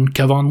be on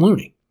Kevon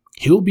Looney.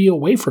 He'll be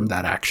away from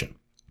that action.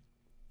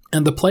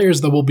 And the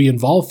players that will be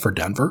involved for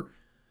Denver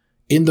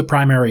in the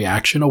primary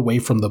action away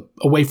from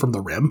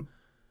the rim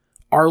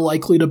are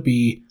likely to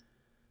be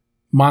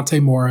Monte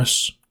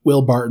Morris,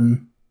 Will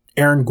Barton,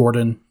 Aaron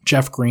Gordon,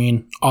 Jeff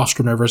Green,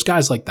 Oscar Rivers,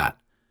 guys like that.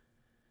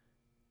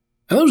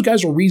 And those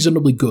guys are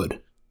reasonably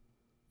good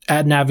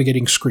at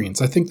navigating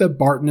screens. I think that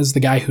Barton is the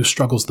guy who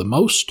struggles the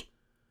most,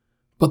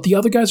 but the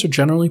other guys are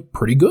generally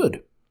pretty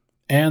good.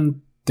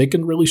 And they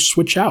can really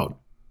switch out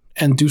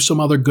and do some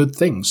other good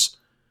things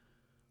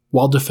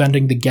while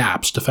defending the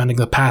gaps, defending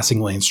the passing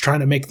lanes, trying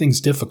to make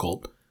things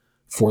difficult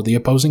for the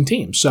opposing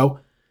team. So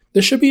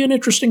this should be an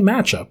interesting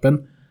matchup.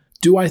 And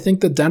do I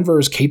think that Denver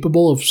is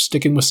capable of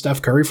sticking with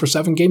Steph Curry for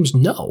 7 games?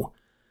 No.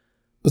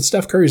 But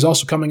Steph Curry is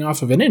also coming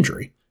off of an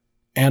injury.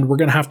 And we're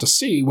going to have to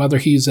see whether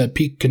he's at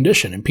peak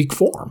condition and peak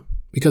form.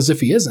 Because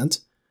if he isn't,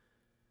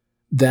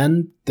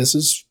 then this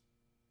is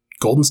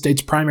Golden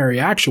State's primary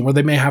action where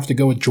they may have to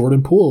go with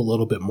Jordan Poole a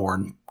little bit more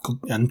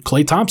and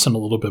Klay Thompson a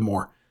little bit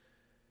more.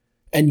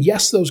 And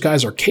yes, those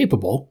guys are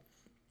capable.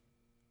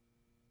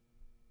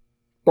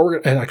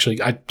 But I'm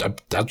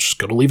just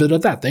going to leave it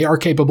at that. They are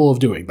capable of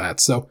doing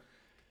that. So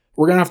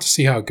we're going to have to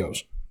see how it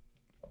goes.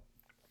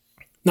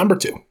 Number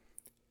 2.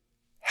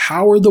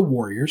 How are the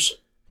Warriors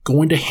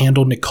going to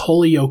handle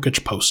Nikola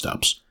Jokic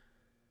post-ups?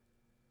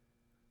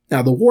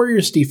 Now, the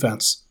Warriors'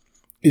 defense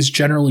is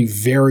generally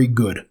very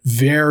good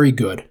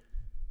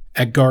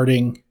at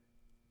guarding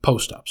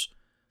post-ups.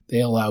 They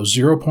allow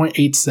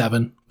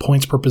 0.87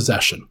 points per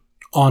possession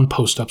on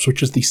post-ups,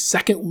 which is the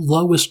second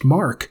lowest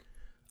mark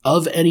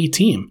of any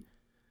team,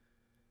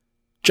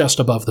 just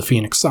above the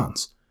Phoenix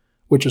Suns,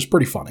 which is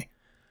pretty funny.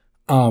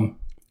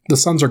 The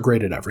Suns are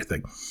great at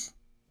everything.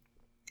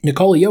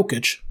 Nikola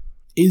Jokic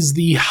is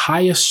the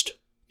highest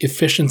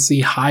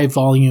efficiency, high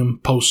volume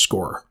post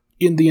scorer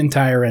in the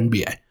entire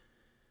NBA.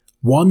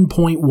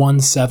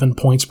 1.17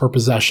 points per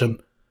possession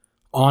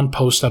on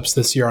post-ups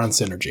this year on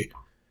Synergy.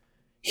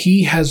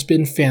 He has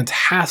been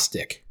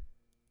fantastic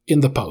in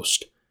the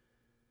post.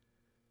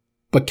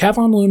 But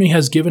Kevon Looney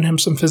has given him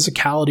some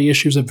physicality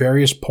issues at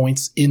various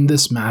points in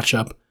this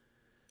matchup.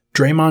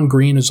 Draymond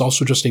Green is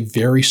also just a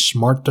very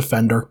smart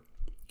defender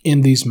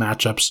in these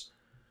matchups.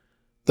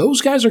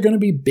 Those guys are going to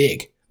be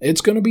big.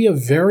 It's going to be a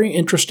very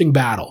interesting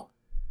battle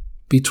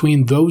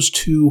between those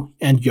two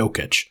and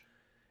Jokic.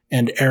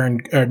 And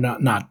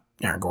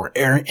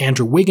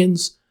Andrew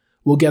Wiggins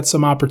will get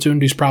some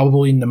opportunities,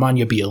 probably.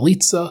 Nemanja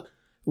Bjelica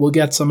will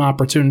get some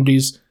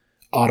opportunities.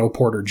 Otto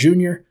Porter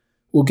Jr.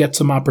 will get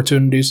some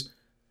opportunities.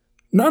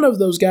 None of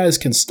those guys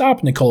can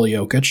stop Nikola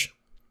Jokic,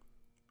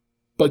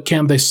 but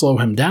can they slow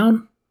him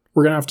down?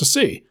 We're going to have to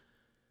see.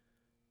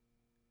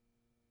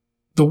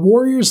 The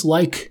Warriors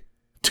like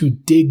to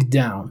dig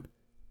down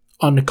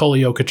on Nikola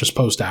Jokic's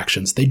post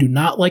actions. They do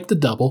not like the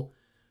double.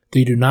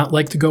 They do not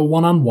like to go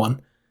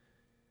one-on-one.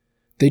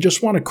 They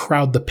just want to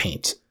crowd the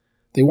paint.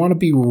 They want to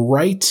be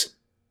right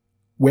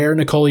where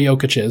Nikola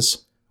Jokic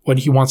is when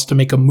he wants to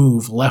make a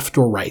move left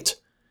or right.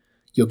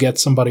 You'll get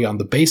somebody on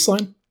the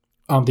baseline,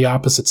 on the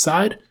opposite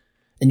side,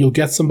 and you'll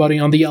get somebody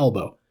on the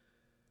elbow,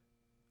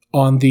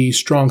 on the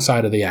strong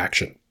side of the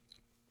action.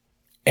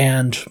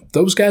 And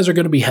those guys are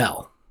going to be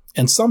hell.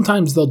 And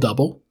sometimes they'll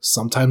double,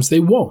 sometimes they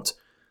won't.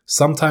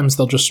 Sometimes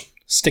they'll just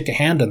stick a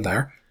hand in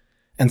there,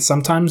 and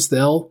sometimes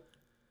they'll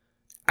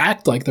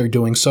act like they're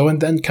doing so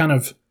and then kind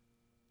of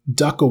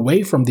duck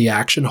away from the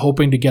action,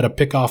 hoping to get a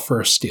pick off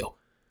for a steal.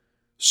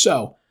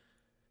 So,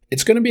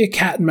 it's going to be a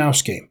cat and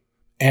mouse game,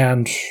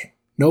 and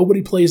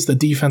nobody plays the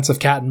defensive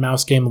cat and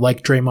mouse game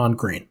like Draymond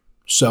Green.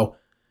 So,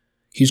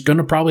 he's going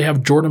to probably have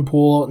he's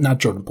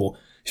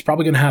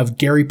probably going to have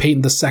Gary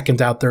Payton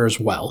II out there as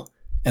well.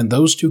 And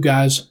those two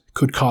guys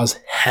could cause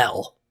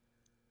hell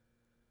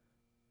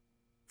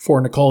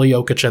for Nikola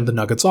Jokic and the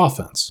Nuggets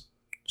offense.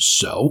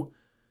 So,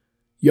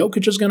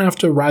 Jokic is going to have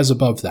to rise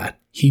above that.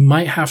 He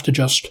might have to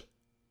just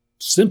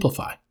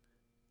simplify,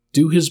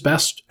 do his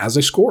best as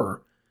a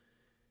scorer.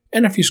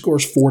 And if he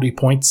scores 40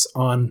 points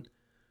on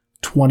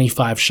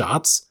 25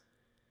 shots,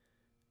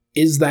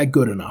 is that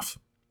good enough?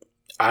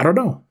 I don't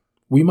know.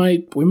 We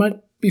might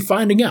be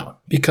finding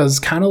out, because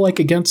kind of like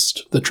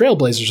against the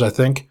Trailblazers, I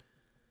think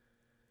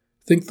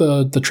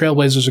the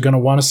Trailblazers are going to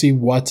want to see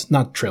I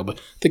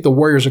think the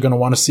Warriors are going to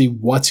want to see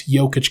what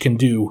Jokic can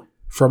do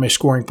from a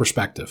scoring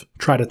perspective.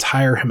 Try to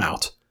tire him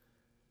out.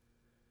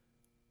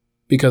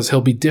 Because he'll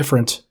be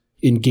different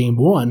in Game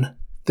 1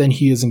 than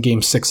he is in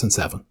Game 6 and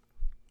 7.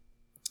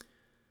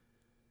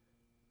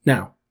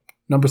 Now,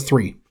 number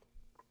 3.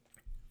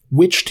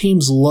 Which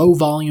team's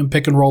low-volume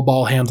pick-and-roll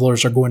ball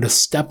handlers are going to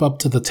step up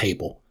to the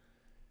table?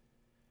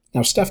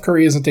 Now, Steph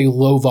Curry isn't a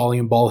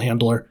low-volume ball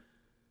handler,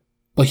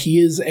 but he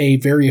is a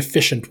very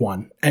efficient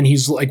one, and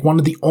he's like one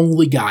of the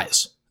only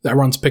guys that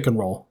runs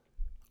pick-and-roll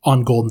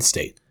on Golden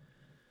State.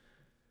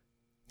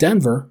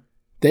 Denver,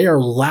 they are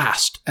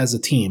last as a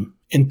team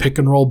in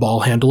pick-and-roll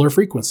ball handler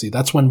frequency.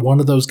 That's when one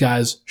of those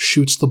guys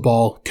shoots the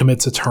ball,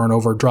 commits a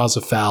turnover, draws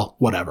a foul,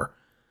 whatever.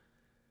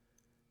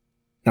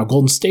 Now,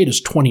 Golden State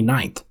is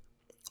 29th.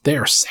 They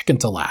are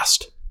second to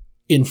last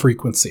in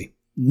frequency.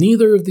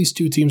 Neither of these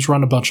two teams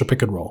run a bunch of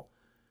pick-and-roll.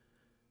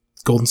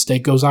 Golden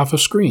State goes off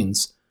of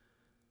screens.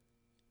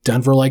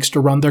 Denver likes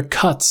to run their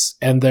cuts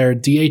and their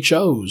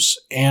DHOs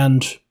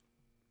and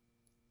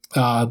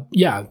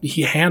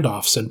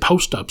handoffs and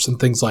post-ups and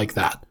things like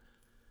that.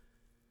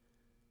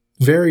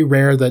 Very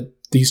rare that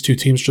these two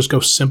teams just go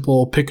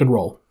simple pick and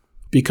roll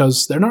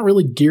because they're not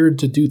really geared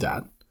to do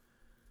that.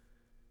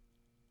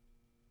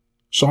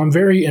 So I'm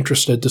very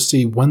interested to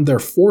see when they're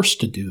forced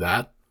to do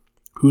that,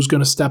 who's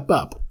going to step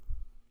up.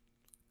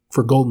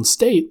 For Golden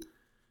State,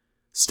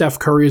 Steph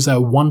Curry is at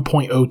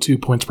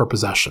 1.02 points per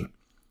possession.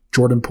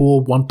 Jordan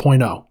Poole,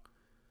 1.0.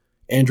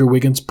 Andrew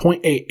Wiggins,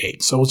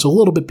 0.88, so it's a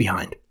little bit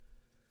behind.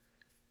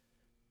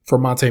 For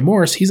Monte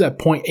Morris, he's at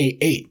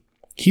 0.88.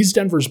 He's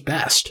Denver's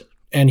best,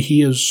 and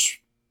he is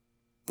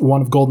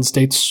one of Golden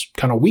State's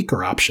kind of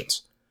weaker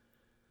options.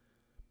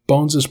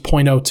 Bones is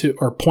 0.02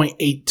 or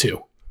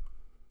 0.82.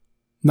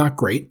 Not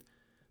great.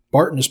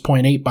 Barton is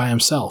 0.8 by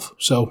himself,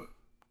 so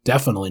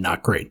definitely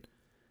not great.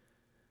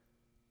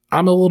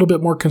 I'm a little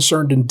bit more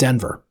concerned in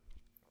Denver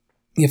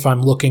if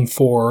I'm looking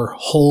for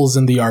holes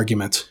in the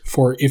argument,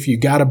 for if you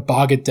got to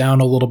bog it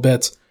down a little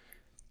bit,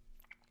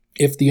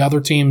 if the other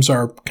teams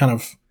are kind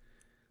of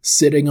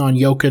sitting on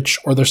Jokic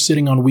or they're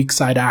sitting on weak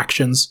side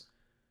actions,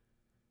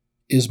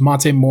 is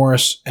Monte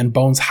Morris and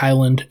Bones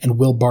Highland and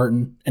Will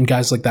Barton and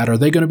guys like that, are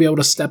they going to be able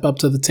to step up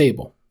to the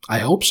table? I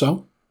hope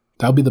so.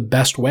 That would be the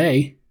best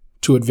way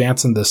to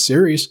advance in this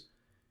series.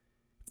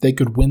 They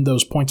could win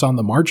those points on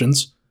the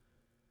margins.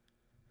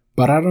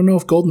 But I don't know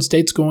if Golden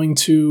State's going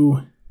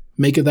to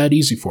make it that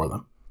easy for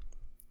them.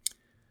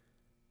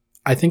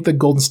 I think that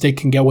Golden State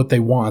can get what they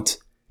want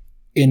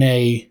in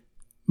a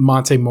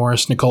Monte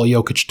Morris, Nikola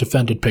Jokic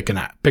defended pick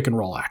and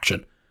roll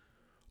action,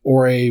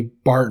 or a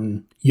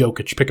Barton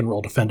Jokic pick and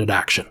roll defended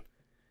action.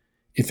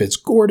 If it's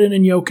Gordon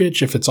and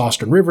Jokic, if it's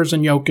Austin Rivers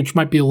and Jokic,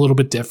 might be a little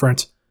bit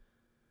different.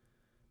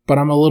 But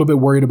I'm a little bit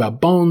worried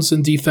about Bones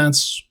in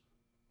defense,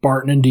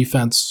 Barton in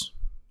defense,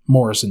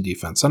 Morris in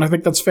defense, and I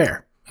think that's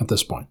fair at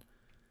this point.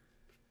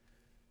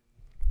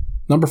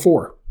 Number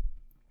 4.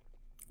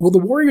 Will the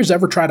Warriors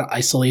ever try to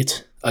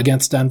isolate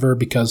against Denver?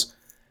 Because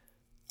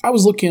I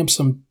was looking up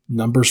some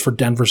numbers for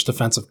Denver's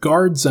defensive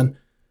guards, and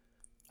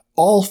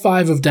all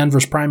 5 of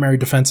Denver's primary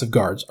defensive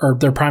guards are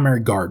their primary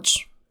guards.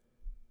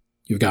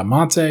 You've got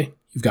Monte,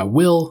 you've got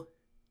Will,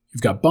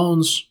 you've got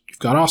Bones, you've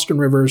got Austin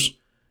Rivers,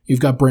 you've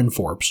got Bryn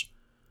Forbes.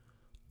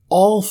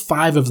 All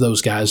 5 of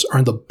those guys are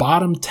in the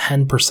bottom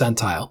 10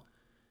 percentile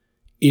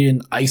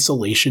in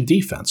isolation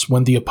defense.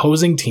 When the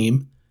opposing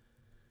team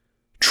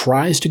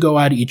tries to go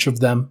at each of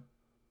them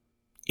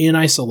in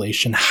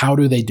isolation, how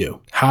do they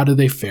do? How do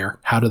they fare?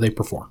 How do they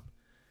perform?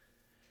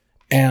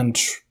 And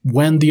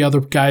when the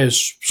other guy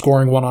is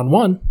scoring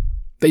one-on-one,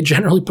 they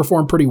generally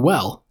perform pretty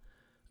well.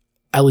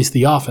 At least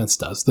the offense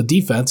does. The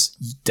defense,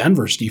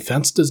 Denver's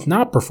defense, does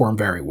not perform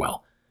very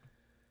well.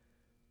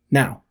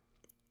 Now,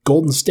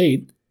 Golden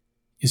State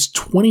is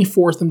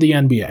 24th in the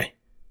NBA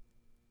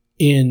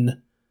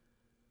in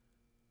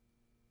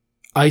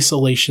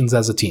isolations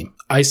as a team,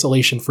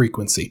 isolation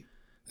frequency.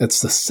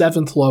 That's the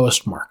 7th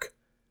lowest mark.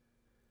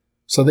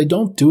 So they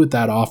don't do it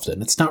that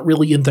often. It's not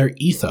really in their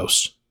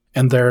ethos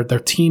and their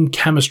team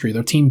chemistry,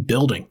 their team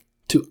building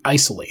to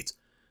isolate,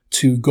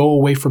 to go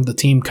away from the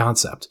team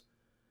concept.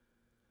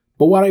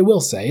 But what I will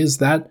say is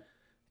that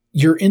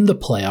you're in the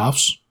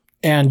playoffs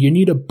and you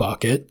need a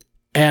bucket,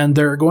 and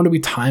there are going to be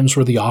times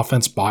where the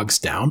offense bogs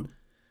down,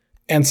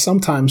 and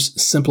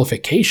sometimes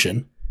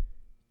simplification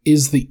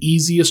is the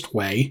easiest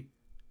way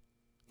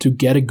to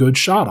get a good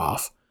shot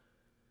off.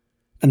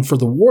 And for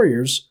the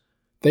Warriors,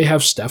 they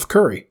have Steph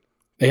Curry.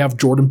 They have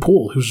Jordan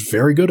Poole, who's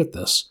very good at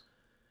this.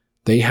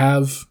 They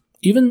have,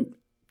 even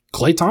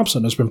Klay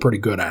Thompson has been pretty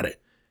good at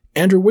it.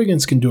 Andrew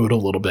Wiggins can do it a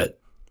little bit.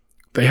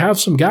 They have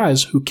some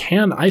guys who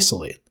can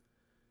isolate.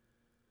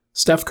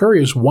 Steph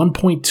Curry is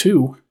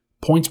 1.2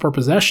 points per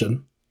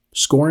possession,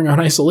 scoring on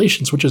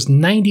isolations, which is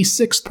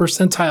 96th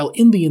percentile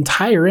in the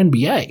entire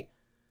NBA.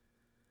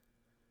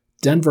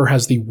 Denver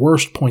has the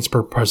worst points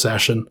per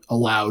possession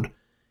allowed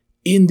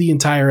in the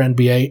entire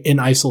NBA in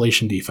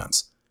isolation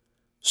defense.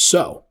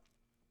 So,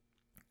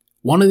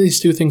 one of these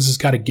two things has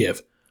got to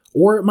give,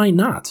 or it might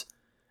not,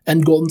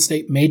 and Golden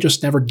State may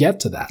just never get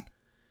to that.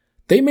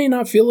 They may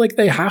not feel like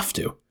they have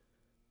to,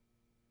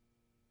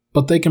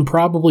 but they can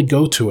probably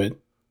go to it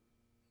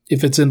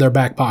if it's in their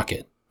back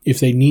pocket, if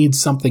they need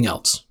something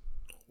else.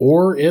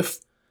 Or if,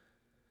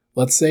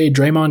 let's say,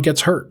 Draymond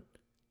gets hurt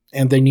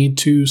and they need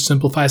to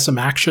simplify some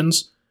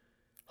actions,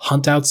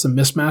 hunt out some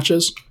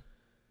mismatches.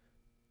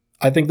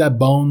 I think that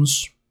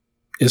Bones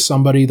is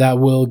somebody that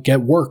will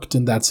get worked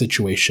in that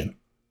situation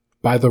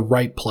by the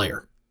right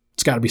player.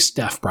 It's got to be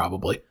Steph,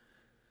 probably.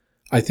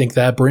 I think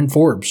that Bryn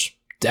Forbes,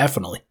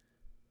 definitely.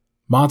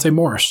 Monte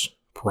Morris,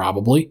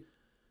 probably.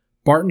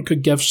 Barton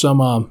could give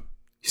some,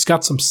 he's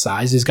got some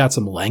size, he's got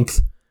some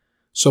length,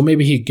 so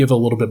maybe he'd give a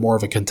little bit more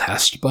of a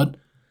contest, but I'm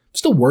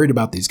still worried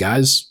about these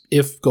guys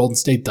if Golden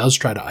State does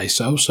try to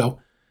ISO, so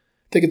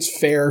I think it's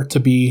fair to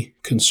be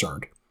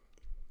concerned.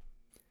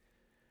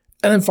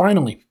 And then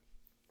finally,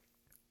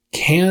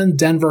 can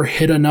Denver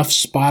hit enough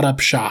spot-up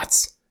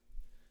shots?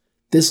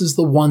 This is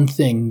the one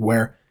thing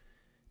where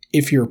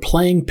if you're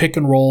playing pick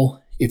and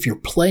roll, if you're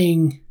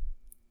playing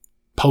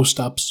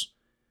post-ups,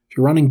 if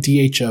you're running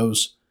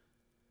DHOs,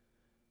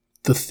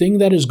 the thing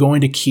that is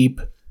going to keep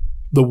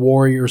the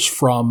Warriors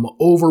from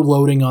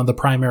overloading on the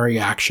primary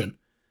action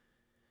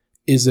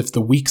is if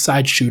the weak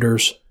side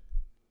shooters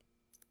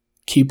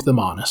keep them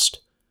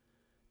honest.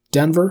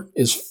 Denver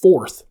is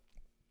 4th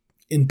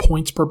in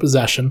points per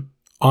possession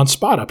on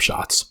spot-up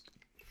shots.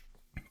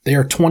 They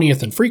are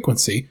 20th in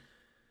frequency,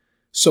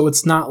 so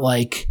it's not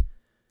like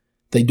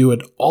they do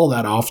it all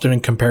that often in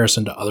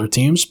comparison to other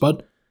teams,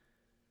 but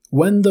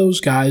when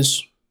those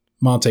guys,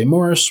 Monte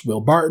Morris,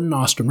 Will Barton,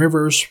 Austin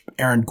Rivers,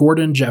 Aaron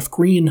Gordon, Jeff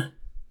Green,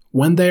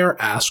 when they are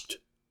asked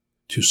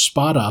to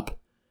spot up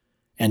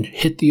and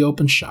hit the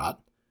open shot,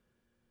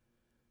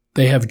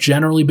 they have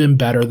generally been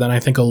better than I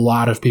think a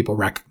lot of people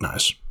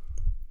recognize.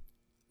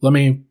 Let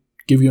me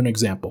give you an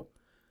example.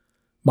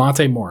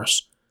 Monte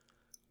Morris,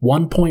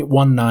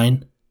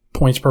 1.19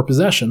 points per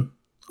possession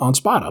on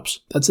spot-ups.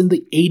 That's in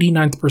the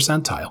 89th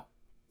percentile.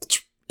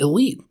 That's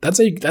elite. That's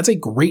a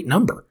great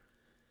number.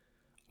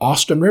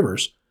 Austin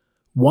Rivers,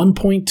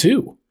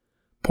 1.2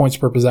 points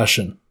per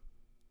possession.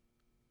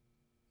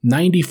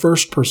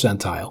 91st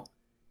percentile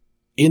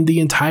in the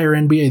entire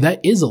NBA.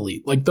 That is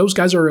elite. Like, those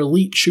guys are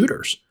elite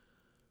shooters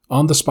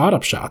on the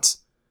spot-up shots.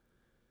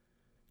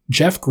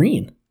 Jeff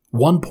Green,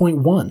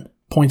 1.1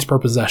 points per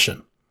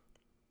possession.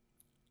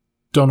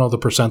 Don't know the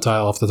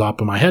percentile off the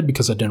top of my head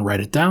because I didn't write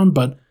it down,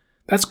 but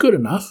that's good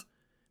enough.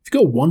 If you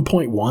go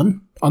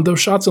 1.1 on those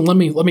shots, and let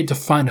me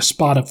define a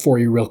spot-up for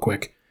you real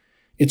quick.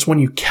 It's when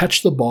you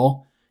catch the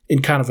ball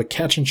in kind of a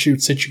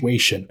catch-and-shoot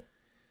situation,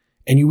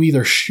 and you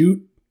either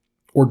shoot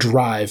or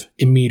drive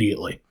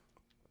immediately.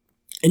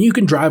 And you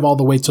can drive all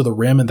the way to the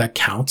rim, and that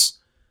counts.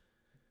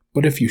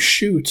 But if you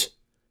shoot,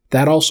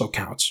 that also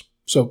counts.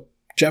 So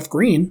Jeff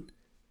Green,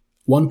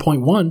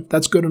 1.1,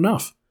 that's good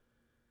enough.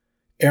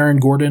 Aaron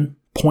Gordon,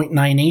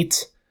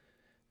 0.98.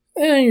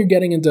 You're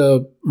getting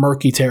into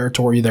murky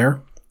territory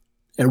there.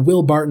 And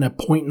Will Barton at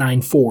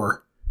 0.94,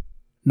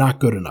 not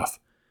good enough.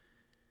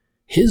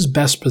 His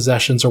best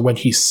possessions are when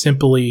he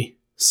simply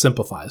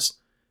simplifies.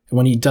 And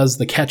when he does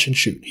the catch and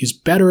shoot. He's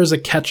better as a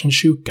catch and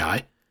shoot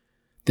guy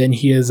than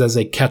he is as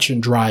a catch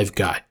and drive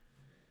guy.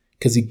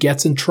 Because he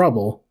gets in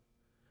trouble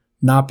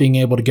not being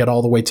able to get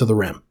all the way to the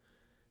rim.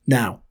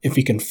 Now, if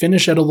he can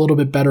finish at a little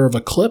bit better of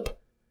a clip,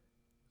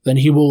 then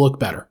he will look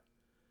better.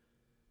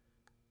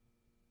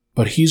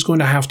 But he's going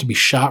to have to be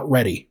shot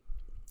ready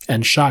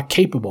and shot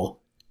capable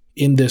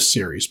in this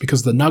series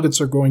because the Nuggets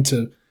are going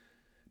to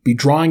be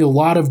drawing a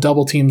lot of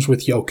double teams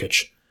with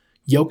Jokic.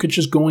 Jokic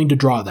is going to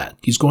draw that.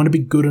 He's going to be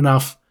good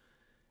enough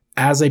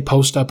as a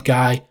post-up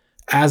guy,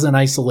 as an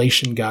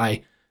isolation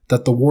guy,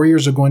 that the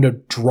Warriors are going to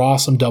draw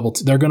some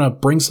doubles. They're going to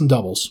bring some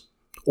doubles,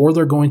 or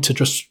they're going to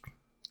just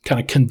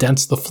kind of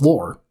condense the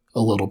floor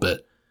a little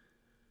bit,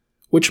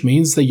 which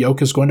means that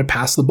Jokic is going to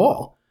pass the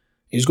ball.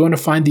 He's going to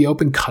find the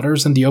open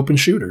cutters and the open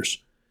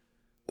shooters.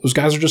 Those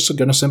guys are just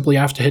going to simply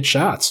have to hit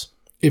shots.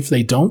 If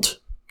they don't,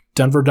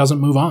 Denver doesn't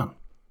move on.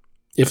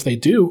 If they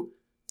do,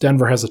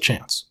 Denver has a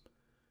chance.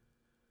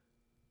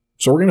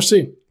 So we're going to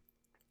see.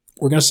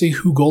 We're going to see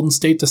who Golden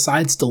State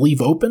decides to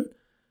leave open.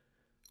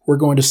 We're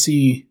going to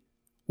see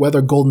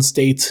whether Golden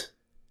State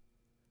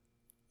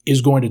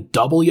is going to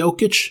double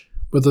Jokic,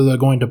 whether they're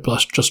going to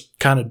just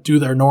kind of do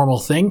their normal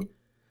thing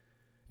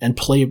and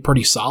play it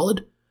pretty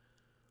solid,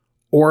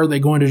 or are they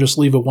going to just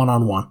leave it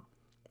one-on-one?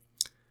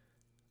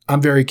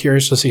 I'm very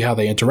curious to see how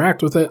they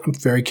interact with it. I'm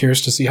very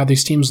curious to see how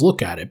these teams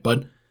look at it,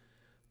 but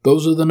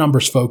those are the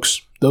numbers,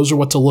 folks. Those are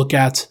what to look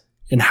at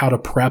and how to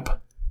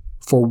prep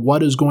for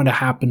what is going to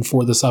happen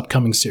for this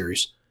upcoming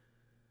series.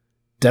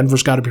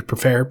 Denver's got to be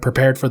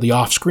prepared for the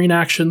off-screen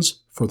actions,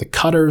 for the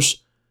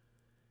cutters,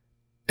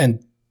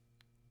 and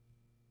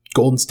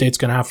Golden State's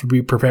going to have to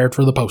be prepared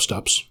for the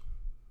post-ups.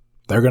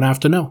 They're going to have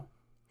to know.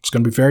 It's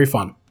going to be very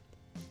fun.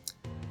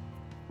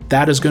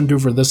 That is going to do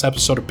for this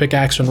episode of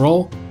Pickaxe and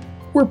Roll.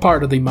 We're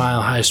part of the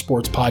Mile High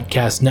Sports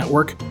Podcast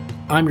Network.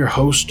 I'm your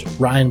host,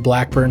 Ryan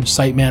Blackburn,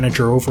 site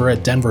manager over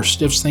at Denver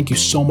Stiffs. Thank you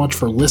so much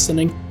for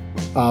listening.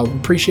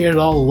 Appreciate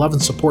all the love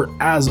and support.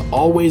 As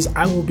always,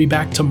 I will be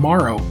back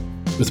tomorrow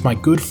with my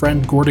good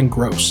friend Gordon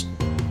Gross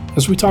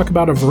as we talk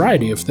about a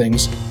variety of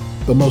things,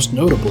 but most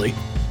notably,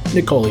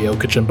 Nikola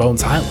Jokic and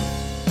Bones Hyland.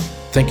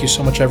 Thank you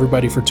so much,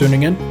 everybody, for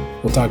tuning in.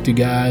 We'll talk to you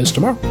guys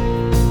tomorrow.